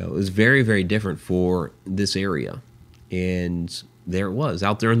 It was very, very different for this area. And there it was,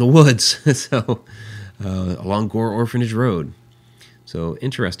 out there in the woods. So, along Gore Orphanage Road. So,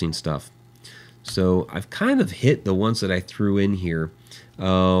 interesting stuff. So, I've kind of hit the ones that I threw in here.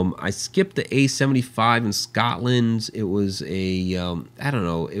 I skipped the A75 in Scotland. It was I don't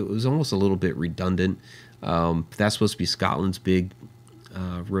know, it was almost a little bit redundant. That's supposed to be Scotland's big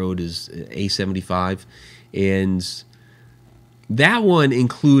road is A75. And that one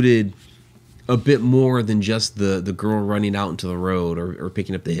included a bit more than just the girl running out into the road or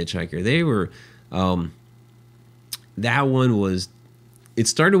picking up the hitchhiker. They were, that one was, it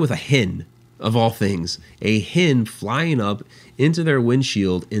started with a hen, of all things. A hen flying up into their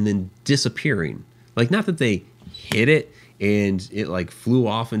windshield and then disappearing. Like, not that they hit it and it like flew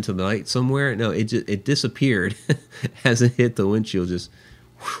off into the night somewhere. No, it disappeared as it hit the windshield, just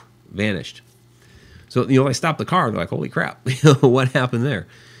whew, vanished. So, I stopped the car. They're like, holy crap, what happened there?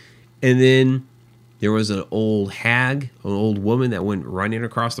 And then there was an old hag, an old woman that went running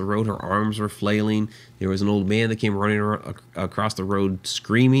across the road. Her arms were flailing. There was an old man that came running across the road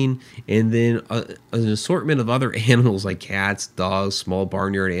screaming. And then an assortment of other animals like cats, dogs, small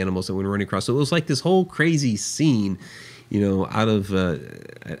barnyard animals that went running across. So it was like this whole crazy scene, out of,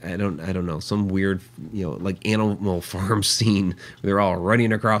 I don't know, some weird, like Animal Farm scene. They're all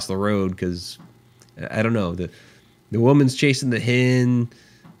running across the road because, I don't know, the woman's chasing the hen,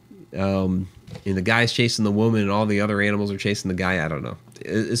 and the guy's chasing the woman, and all the other animals are chasing the guy. I don't know.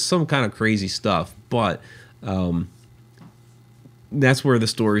 It's some kind of crazy stuff, but that's where the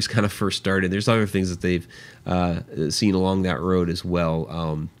stories kind of first started. There's other things that they've seen along that road as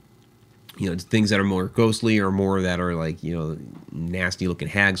well. Things that are more ghostly or more that are like, nasty looking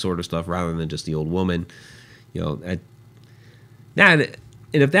hag sort of stuff rather than just the old woman. That,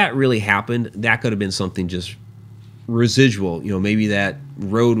 and if that really happened, that could have been something just residual. Maybe that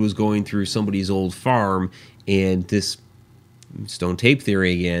road was going through somebody's old farm, and this stone tape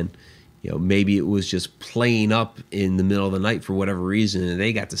theory again. Maybe it was just playing up in the middle of the night for whatever reason, and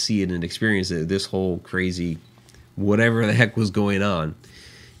they got to see it and experience it. This whole crazy, whatever the heck was going on.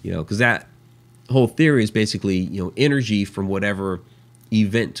 Because that whole theory is basically energy from whatever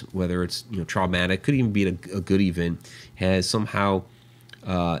event, whether it's traumatic, could even be a good event, has somehow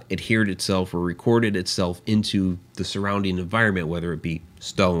adhered itself or recorded itself into the surrounding environment, whether it be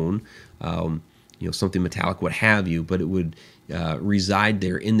stone, something metallic, what have you, but it would reside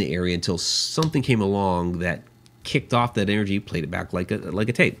there in the area until something came along that kicked off that energy, played it back like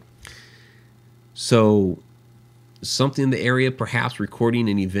a tape. So something in the area, perhaps recording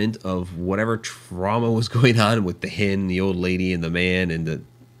an event of whatever trauma was going on with the hen, the old lady, and the man, and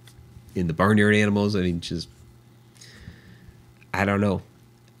the barnyard animals. I mean, just, I don't know.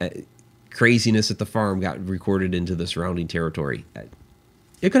 Craziness at the farm got recorded into the surrounding territory.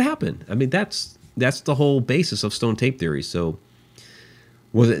 It could happen. I mean, that's the whole basis of stone tape theory. So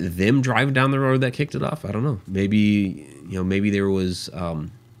was it them driving down the road that kicked it off? I don't know. Maybe there was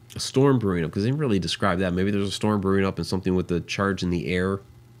a storm brewing up, because they didn't really describe that. Maybe there's a storm brewing up and something with the charge in the air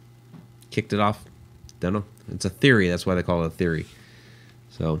kicked it off. Don't know. It's a theory. That's why they call it a theory.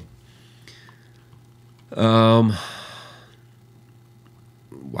 So, wow.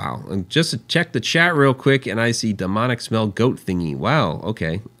 And just to check the chat real quick, and I see demonic smell goat thingy. Wow.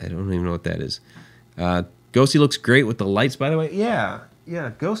 Okay. I don't even know what that is. Ghosty looks great with the lights, by the way. Yeah.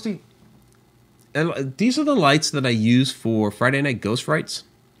 Ghosty. And these are the lights that I use for Friday Night Ghost Frights.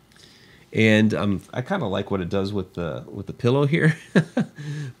 And I kind of like what it does with the pillow here.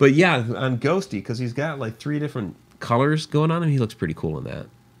 But yeah, on Ghosty, because he's got like 3 different colors going on him, he looks pretty cool in that.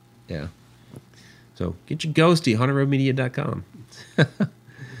 Yeah. So get your Ghosty, hauntedrailmedia.com.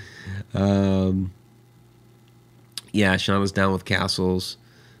 Yeah, Shauna's down with castles.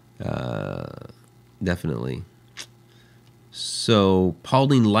 Definitely. So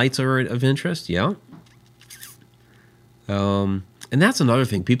Paulding lights are of interest, yeah. And that's another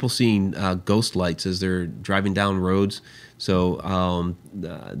thing. People seeing ghost lights as they're driving down roads. So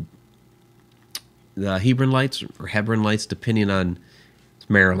the Hebron lights, or Hebron lights, depending on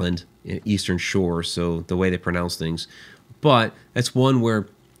Maryland, Eastern Shore, so the way they pronounce things. But that's one where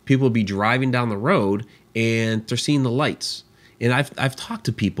people will be driving down the road and they're seeing the lights. And I've talked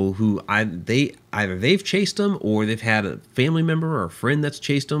to people who either they've chased them, or they've had a family member or a friend that's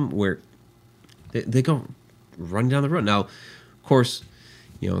chased them, where they go running down the road. Now, of course,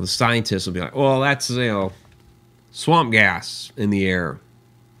 the scientists will be like, well, that's swamp gas in the air.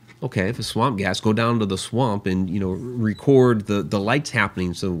 Okay, if it's swamp gas, go down to the swamp and record the lights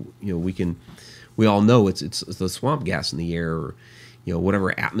happening, so we all know it's the swamp gas in the air, or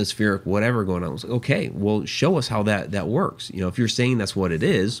whatever atmospheric whatever going on. It's like, okay, well, show us how that works. If you're saying that's what it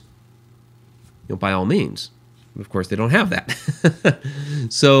is, by all means. Of course, they don't have that.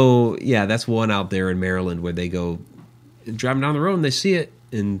 So yeah, that's one out there in Maryland where they go driving down the road and they see it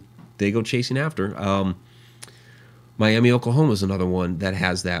and they go chasing after. Miami, Oklahoma is another one that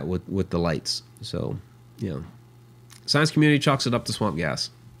has that with the lights. So, science community chalks it up to swamp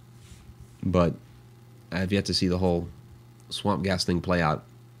gas, but I have yet to see the whole swamp gas thing play out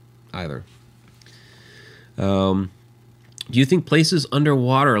either. Do you think places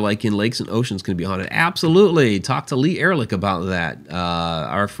underwater, like in lakes and oceans, can be haunted? Absolutely. Talk to Lee Ehrlich about that.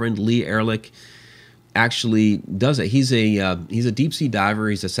 Our friend Lee Ehrlich actually does it. He's a deep sea diver.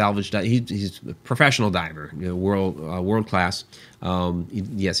 He's a salvage diver. He's a professional diver, world class.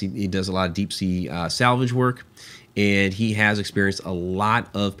 He does a lot of deep sea salvage work, and he has experienced a lot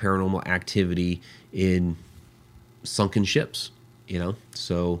of paranormal activity in sunken ships.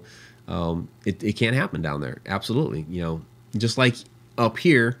 So it can't happen down there. Absolutely. Just like up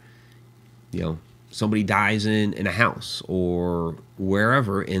here, somebody dies in a house or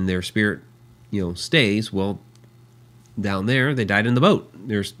wherever, and their spirit stays. Well, down there they died in the boat.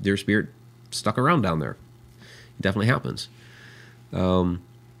 Their spirit stuck around down there. It definitely happens.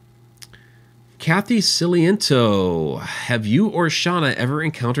 Kathy Ciliento, have you or Shauna ever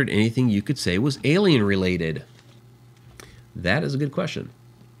encountered anything you could say was alien related? That is a good question.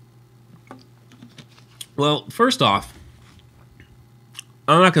 Well, first off,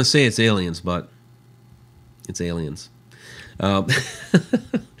 I'm not going to say it's aliens, but it's aliens.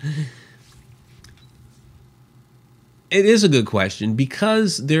 It is a good question,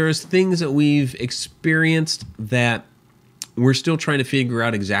 because there's things that we've experienced that we're still trying to figure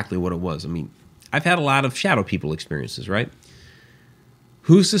out exactly what it was. I mean, I've had a lot of shadow people experiences, right?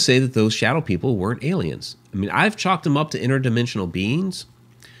 who's to say that those shadow people weren't aliens? I mean, I've chalked them up to interdimensional beings,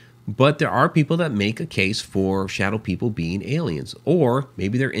 but there are people that make a case for shadow people being aliens, or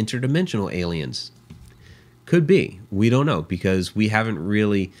maybe they're interdimensional aliens. Could be. We don't know, because we haven't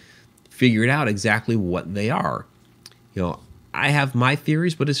really figured out exactly what they are. I have my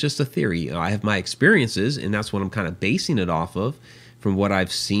theories, but it's just a theory. I have my experiences, and that's what I'm kind of basing it off of, from what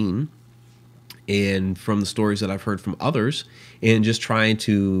I've seen and from the stories that I've heard from others, and just trying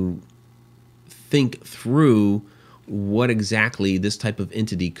to think through what exactly this type of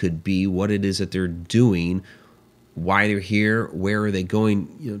entity could be, what it is that they're doing, why they're here, where are they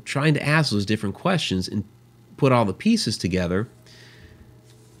going, trying to ask those different questions and put all the pieces together.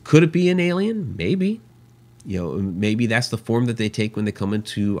 Could it be an alien? Maybe. Maybe that's the form that they take when they come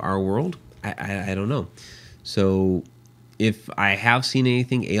into our world. I don't know. So if I have seen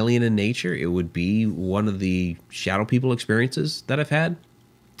anything alien in nature, it would be one of the shadow people experiences that I've had.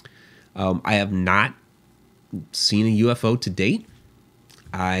 I have not seen a UFO to date.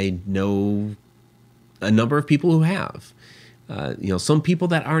 I know a number of people who have. Some people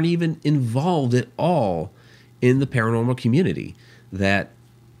that aren't even involved at all in the paranormal community. That,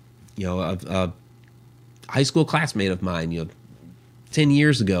 a high school classmate of mine, 10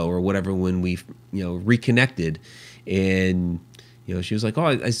 years ago or whatever, when we, reconnected, and, she was like, "Oh,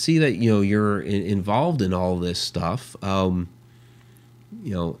 I see that, you're involved in all this stuff. Let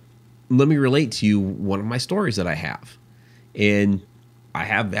me relate to you one of my stories that I have." And I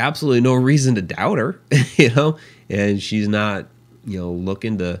have absolutely no reason to doubt her, and she's not,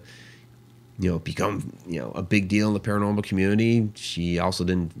 looking to, become, a big deal in the paranormal community. She also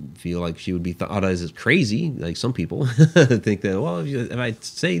didn't feel like she would be thought as crazy, like some people think that, well,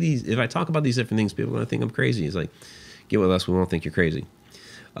 if I talk about these different things, people are going to think I'm crazy. It's like, get with us, we won't think you're crazy.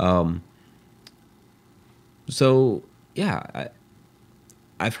 So yeah,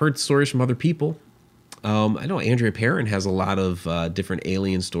 I've heard stories from other people. I know Andrea Perrin has a lot of different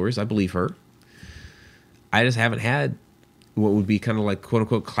alien stories. I believe her. I just haven't had what would be kind of like quote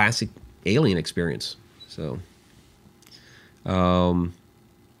unquote classic alien experience. So, Shauna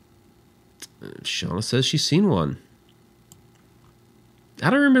says she's seen one. I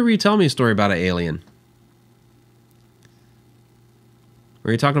don't remember you telling me a story about an alien. Or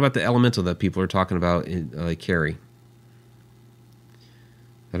are you talking about the elemental that people are talking about in Carrie?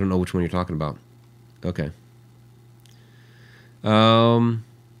 I don't know which one you're talking about. Okay.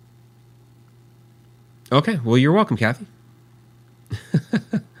 Okay, well, you're welcome, Kathy.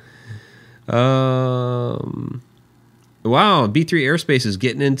 Wow, B3 Aerospace is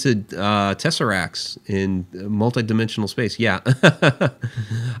getting into tesseracts in multidimensional space. Yeah. Yeah,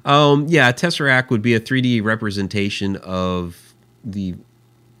 tesseract would be a 3D representation of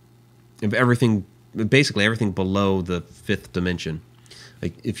everything, basically everything below the fifth dimension.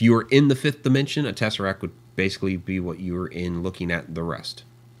 Like, if you were in the fifth dimension, a tesseract would basically be what you were in looking at the rest.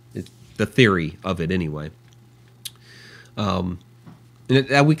 It's the theory of it, anyway. And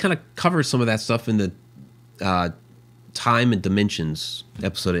we kind of covered some of that stuff in the time and dimensions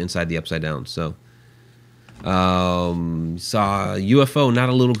episode of Inside the Upside Down. So, saw a UFO, not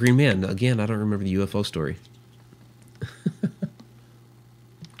a little green man. Again, I don't remember the UFO story.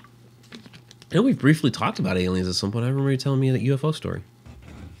 And we've briefly talked about aliens at some point. I remember you telling me that UFO story.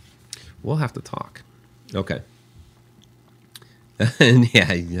 We'll have to talk. Okay. And yeah,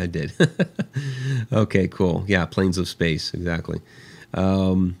 I did. Okay, cool. Yeah, planes of space. Exactly.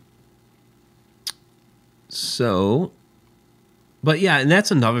 So, but yeah, and that's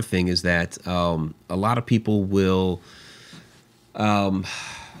another thing, is that a lot of people will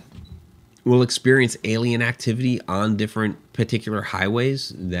experience alien activity on different particular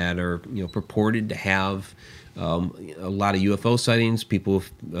highways that are, purported to have a lot of UFO sightings. People,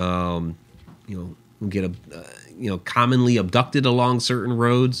 get commonly abducted along certain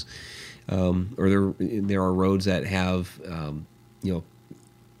roads, or there are roads that have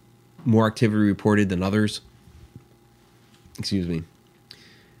more activity reported than others. Excuse me.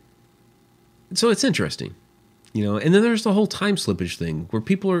 So it's interesting, and then there's the whole time slippage thing, where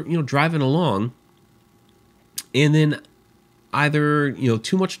people are, driving along, and then either,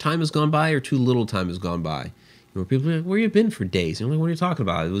 too much time has gone by or too little time has gone by. People are like, where you been for days? Like, what are you talking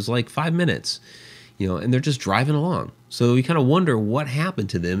about? It was like 5 minutes, and they're just driving along. So you kind of wonder what happened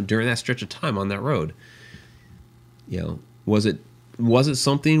to them during that stretch of time on that road. Was it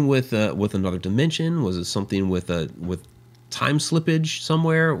something with another dimension? Was it something with time slippage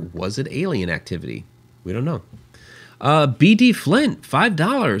somewhere? Was it alien activity? We don't know. BD Flint,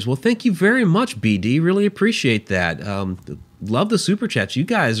 $5. Well, thank you very much, BD. Really appreciate that. Love the super chats. You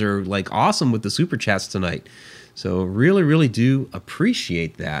guys are like awesome with the super chats tonight. So really, really do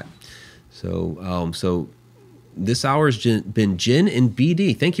appreciate that. So this hour has been Jen and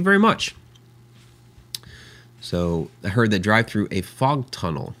BD. Thank you very much. So I heard they drive through a fog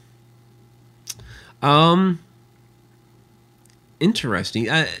tunnel. Interesting.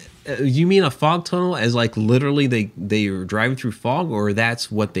 You mean a fog tunnel as like literally they are driving through fog, or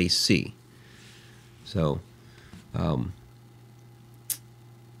that's what they see? So,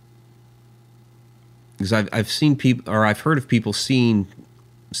 because I've seen people, or I've heard of people seeing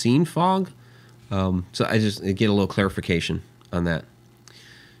fog. So I just get a little clarification on that.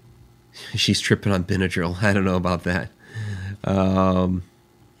 She's tripping on Benadryl. I don't know about that. No.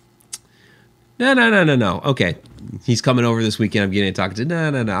 Okay. He's coming over this weekend. I'm getting to talk to. No.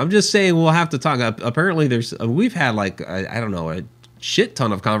 I'm just saying we'll have to talk. Apparently, we've had like, I don't know, a shit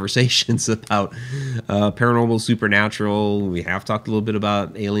ton of conversations about paranormal, supernatural. We have talked a little bit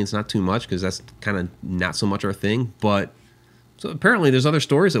about aliens, not too much because that's kind of not so much our thing. But so apparently there's other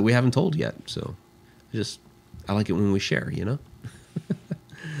stories that we haven't told yet. So I like it when we share, you know?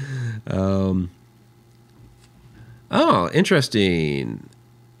 Oh, interesting.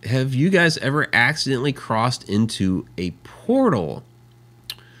 Have you guys ever accidentally crossed into a portal?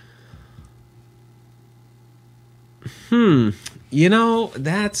 You know,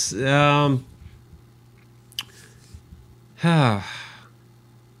 that's if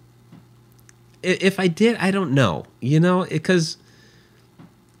I did, I don't know. You know, because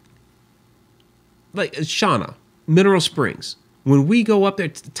like Shauna, Mineral Springs, when we go up there,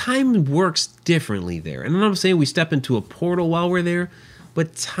 time works differently there. And I'm not saying we step into a portal while we're there,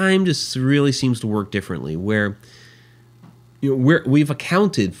 but time just really seems to work differently. Where we've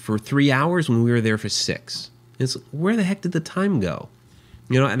accounted for 3 hours when we were there for 6. It's where the heck did the time go?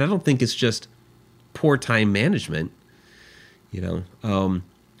 You know, and I don't think it's just poor time management. You know,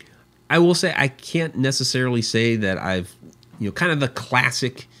 I will say I can't necessarily say that I've, kind of the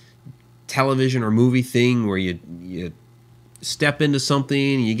classic television or movie thing where you step into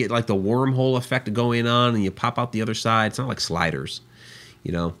something and you get like the wormhole effect going on and you pop out the other side. It's not like Sliders,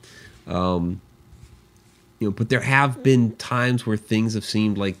 but there have been times where things have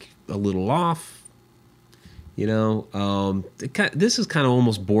seemed like a little off. This is kind of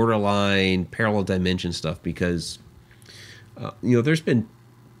almost borderline parallel dimension stuff because,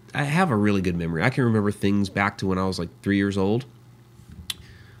 I have a really good memory. I can remember things back to when I was like 3 years old.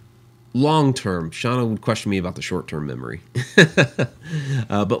 Long term, Shauna would question me about the short term memory,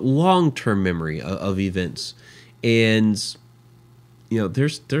 but long term memory of events. And,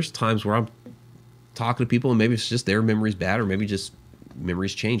 there's times where I'm talking to people and maybe it's just their memory's bad or maybe just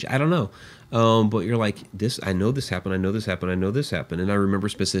memories change. I don't know. But you're like, I know this happened. I know this happened. I know this happened. And I remember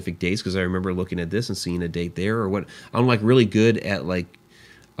specific dates because I remember looking at this and seeing a date there or what. I'm like really good at like,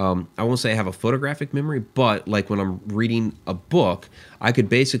 I won't say I have a photographic memory, but like when I'm reading a book, I could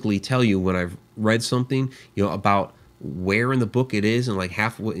basically tell you when I've read something, about where in the book it is and like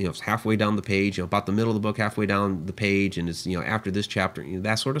halfway, it's halfway down the page, about the middle of the book, halfway down the page. And it's, after this chapter,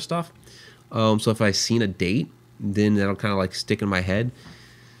 that sort of stuff. So if I've seen a date, then that'll kind of like stick in my head.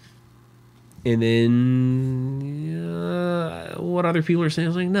 And then what other people are saying, I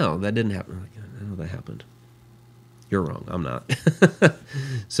was like, no, that didn't happen. Like, I know that happened. You're wrong. I'm not.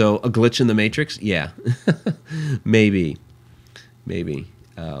 So a glitch in the Matrix? Yeah, maybe.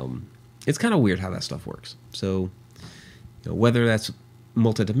 It's kind of weird how that stuff works. So whether that's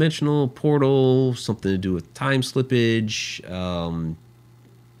multidimensional, portal, something to do with time slippage,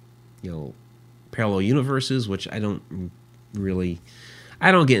 parallel universes, which I don't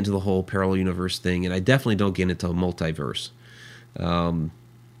get into the whole parallel universe thing, and I definitely don't get into multiverse. I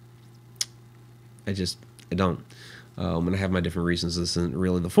don't. And I have my different reasons. This isn't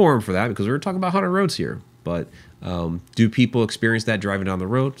really the forum for that because we were talking about haunted roads here. But do people experience that driving down the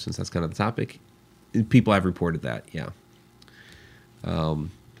road? Since that's kind of the topic, people have reported that. Yeah.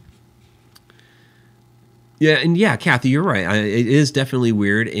 Yeah, Kathy, you're right. It is definitely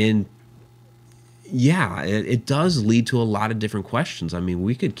weird, and yeah, it does lead to a lot of different questions. I mean,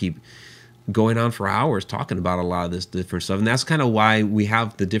 we could keep going on for hours talking about a lot of this different stuff, and that's kind of why we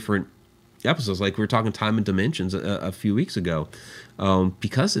have the different episodes. Like we were talking time and dimensions a few weeks ago,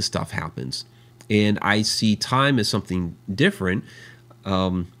 because this stuff happens, and I see time as something different,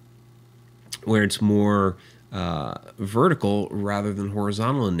 where it's more vertical rather than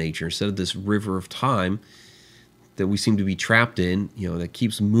horizontal in nature. Instead of this river of time that we seem to be trapped in, that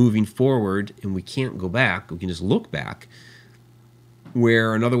keeps moving forward and we can't go back. We can just look back.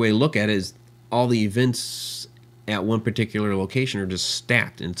 Where another way to look at it is all the events at one particular location are just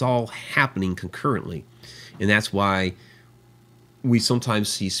stacked and it's all happening concurrently. And that's why we sometimes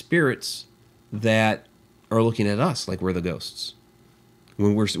see spirits that are looking at us like we're the ghosts.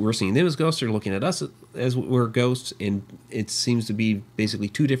 When we're seeing them as ghosts, they're looking at us as we're ghosts, and it seems to be basically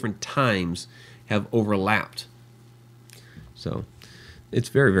two different times have overlapped. So it's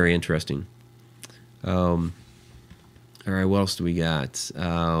very, very interesting. All right, what else do we got?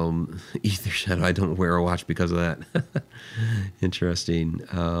 Ether Shadow, I don't wear a watch because of that. Interesting.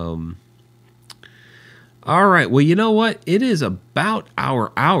 All right, well, you know what? It is about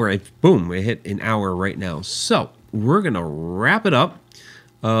our hour. Boom, we hit an hour right now. So we're going to wrap it up.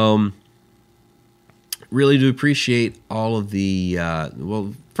 Really do appreciate all of the,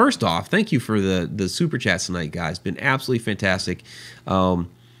 well, first off, thank you for the super chats tonight, guys. Been absolutely fantastic. You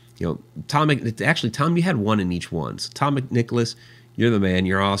know, Tom, you had one in each one. So Tom McNicholas, you're the man.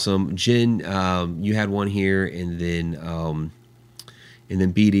 You're awesome. Jen, you had one here, and then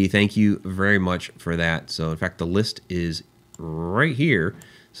BD, thank you very much for that. So in fact, the list is right here.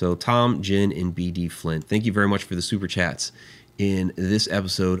 So Tom, Jen, and BD Flint, thank you very much for the super chats in this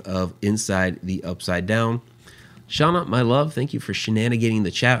episode of Inside the Upside Down. Shauna, my love, thank you for shenanigating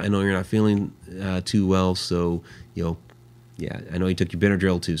the chat. I know you're not feeling too well, so, you know, yeah, I know you took your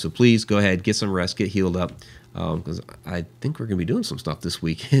Benadryl too. So please go ahead, get some rest, get healed up, because I think we're going to be doing some stuff this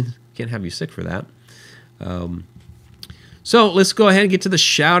weekend. Can't have you sick for that. So let's go ahead and get to the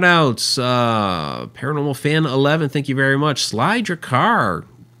shout outs. Paranormal Fan 11, thank you very much. Slide your car.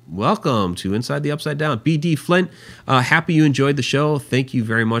 Welcome to Inside the Upside Down. BD Flint, happy you enjoyed the show. Thank you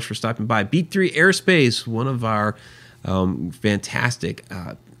very much for stopping by. Beat 3 Airspace, one of our fantastic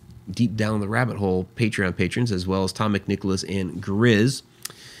Deep Down the Rabbit Hole Patreon patrons, as well as Tom McNicholas and Grizz.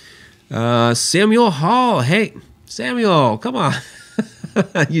 Samuel Hall. Hey, Samuel, come on.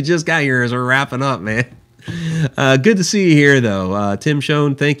 You just got here as we're wrapping up, man. Good to see you here, though. Tim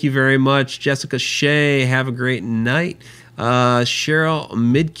Schoen, thank you very much. Jessica Shea, have a great night. Cheryl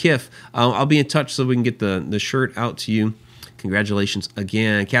Midkiff, I'll be in touch so we can get the shirt out to you. Congratulations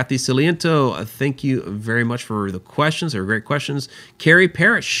again. Kathy Ciliento, thank you very much for the questions. They were great questions. Carrie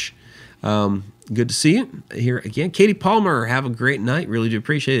Parrish, good to see you here again. Katie Palmer, have a great night. Really do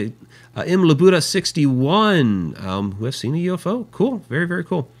appreciate it. M. Labuda 61, who has seen a UFO. Cool. Very, very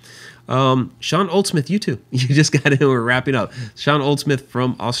cool. Sean Oldsmith, you too. You just got in. We're wrapping up. Sean Oldsmith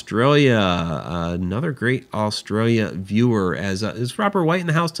from Australia, another great Australia viewer. Is Robert White in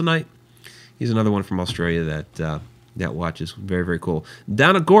the house tonight? He's another one from Australia that watches. Very, very cool.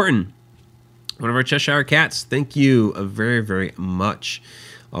 Donna Gorton, one of our Cheshire cats. Thank you very, very much.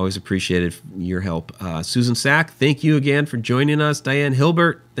 Always appreciated your help. Susan Sack, thank you again for joining us. Diane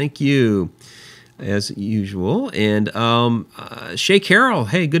Hilbert, thank you. As usual. And Shay Carroll,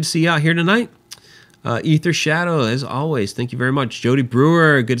 hey, good to see you out here tonight. Ether Shadow, as always, thank you very much. Jody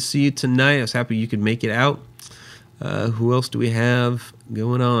Brewer, good to see you tonight. I was happy you could make it out. Who else do we have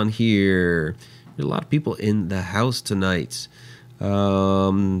going on here? There's a lot of people in the house tonight.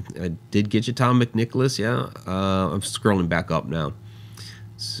 I did get you, Tom McNicholas, yeah. I'm scrolling back up now.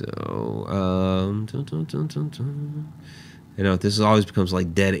 So, you know, this always becomes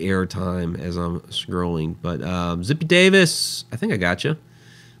like dead air time as I'm scrolling. But Zippy Davis, I think I got you.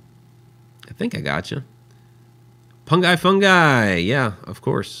 Fungi, yeah, of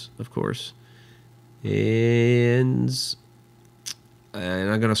course. And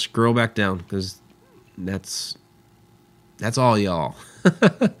I'm gonna scroll back down because that's all y'all.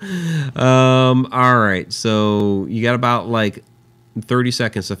 All right, so you got about like 30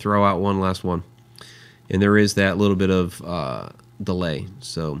 seconds to throw out one last one. And there is that little bit of delay.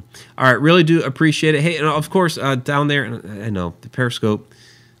 So, all right, really do appreciate it. Hey, and of course, down there, I know, the Periscope.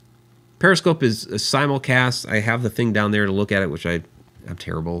 Periscope is a simulcast. I have the thing down there to look at it, which I'm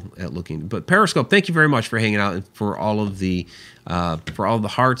terrible at looking. But Periscope, thank you very much for hanging out and for all of the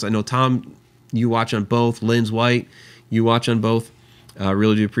hearts. I know, Tom, you watch on both. Lynn's White, you watch on both.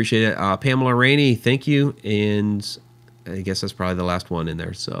 Really do appreciate it. Pamela Rainey, thank you. And I guess that's probably the last one in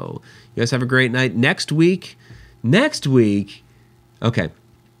there. So you guys have a great night. Next week. Okay.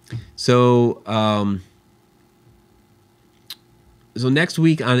 So, next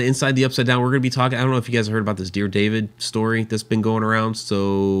week on Inside the Upside Down, we're going to be talking, I don't know if you guys heard about this Dear David story that's been going around.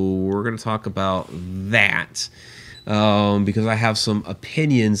 So we're going to talk about that because I have some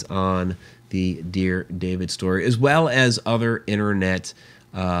opinions on the Dear David story, as well as other internet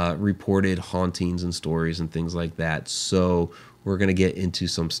reported hauntings and stories and things like that. So we're going to get into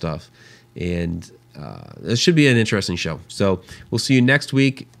some stuff, and this should be an interesting show. So we'll see you next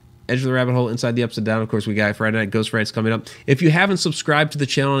week. Edge of the Rabbit Hole, Inside the Upside Down. Of course, we got Friday Night Ghost Frights coming up. If you haven't subscribed to the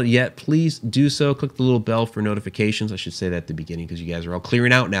channel yet, please do so. Click the little bell for notifications. I should say that at the beginning because you guys are all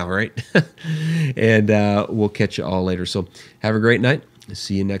clearing out now, right? And we'll catch you all later. So have a great night.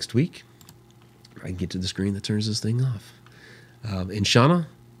 See you next week. I can get to the screen that turns this thing off. And Shauna,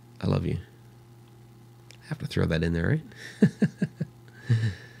 I love you. I have to throw that in there, right?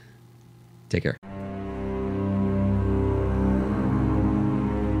 Take care.